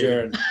meeting be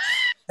adjourned.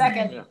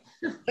 Second.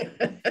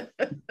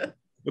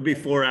 It'll be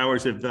 4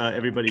 hours of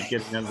everybody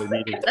getting out of the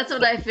meeting. That's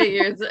what I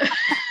figured.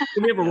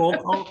 Can we have a roll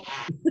call?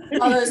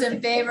 All those in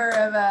favor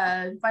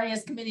of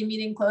finance committee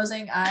meeting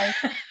closing? Aye.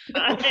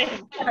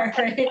 All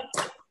right.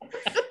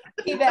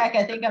 Feedback.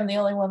 I think I'm the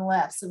only one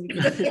left. So we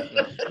can...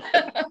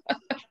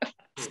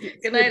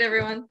 Good night,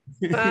 everyone.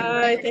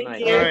 Bye. Thank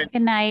you.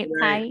 Good night.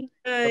 Bye.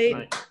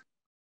 Bye.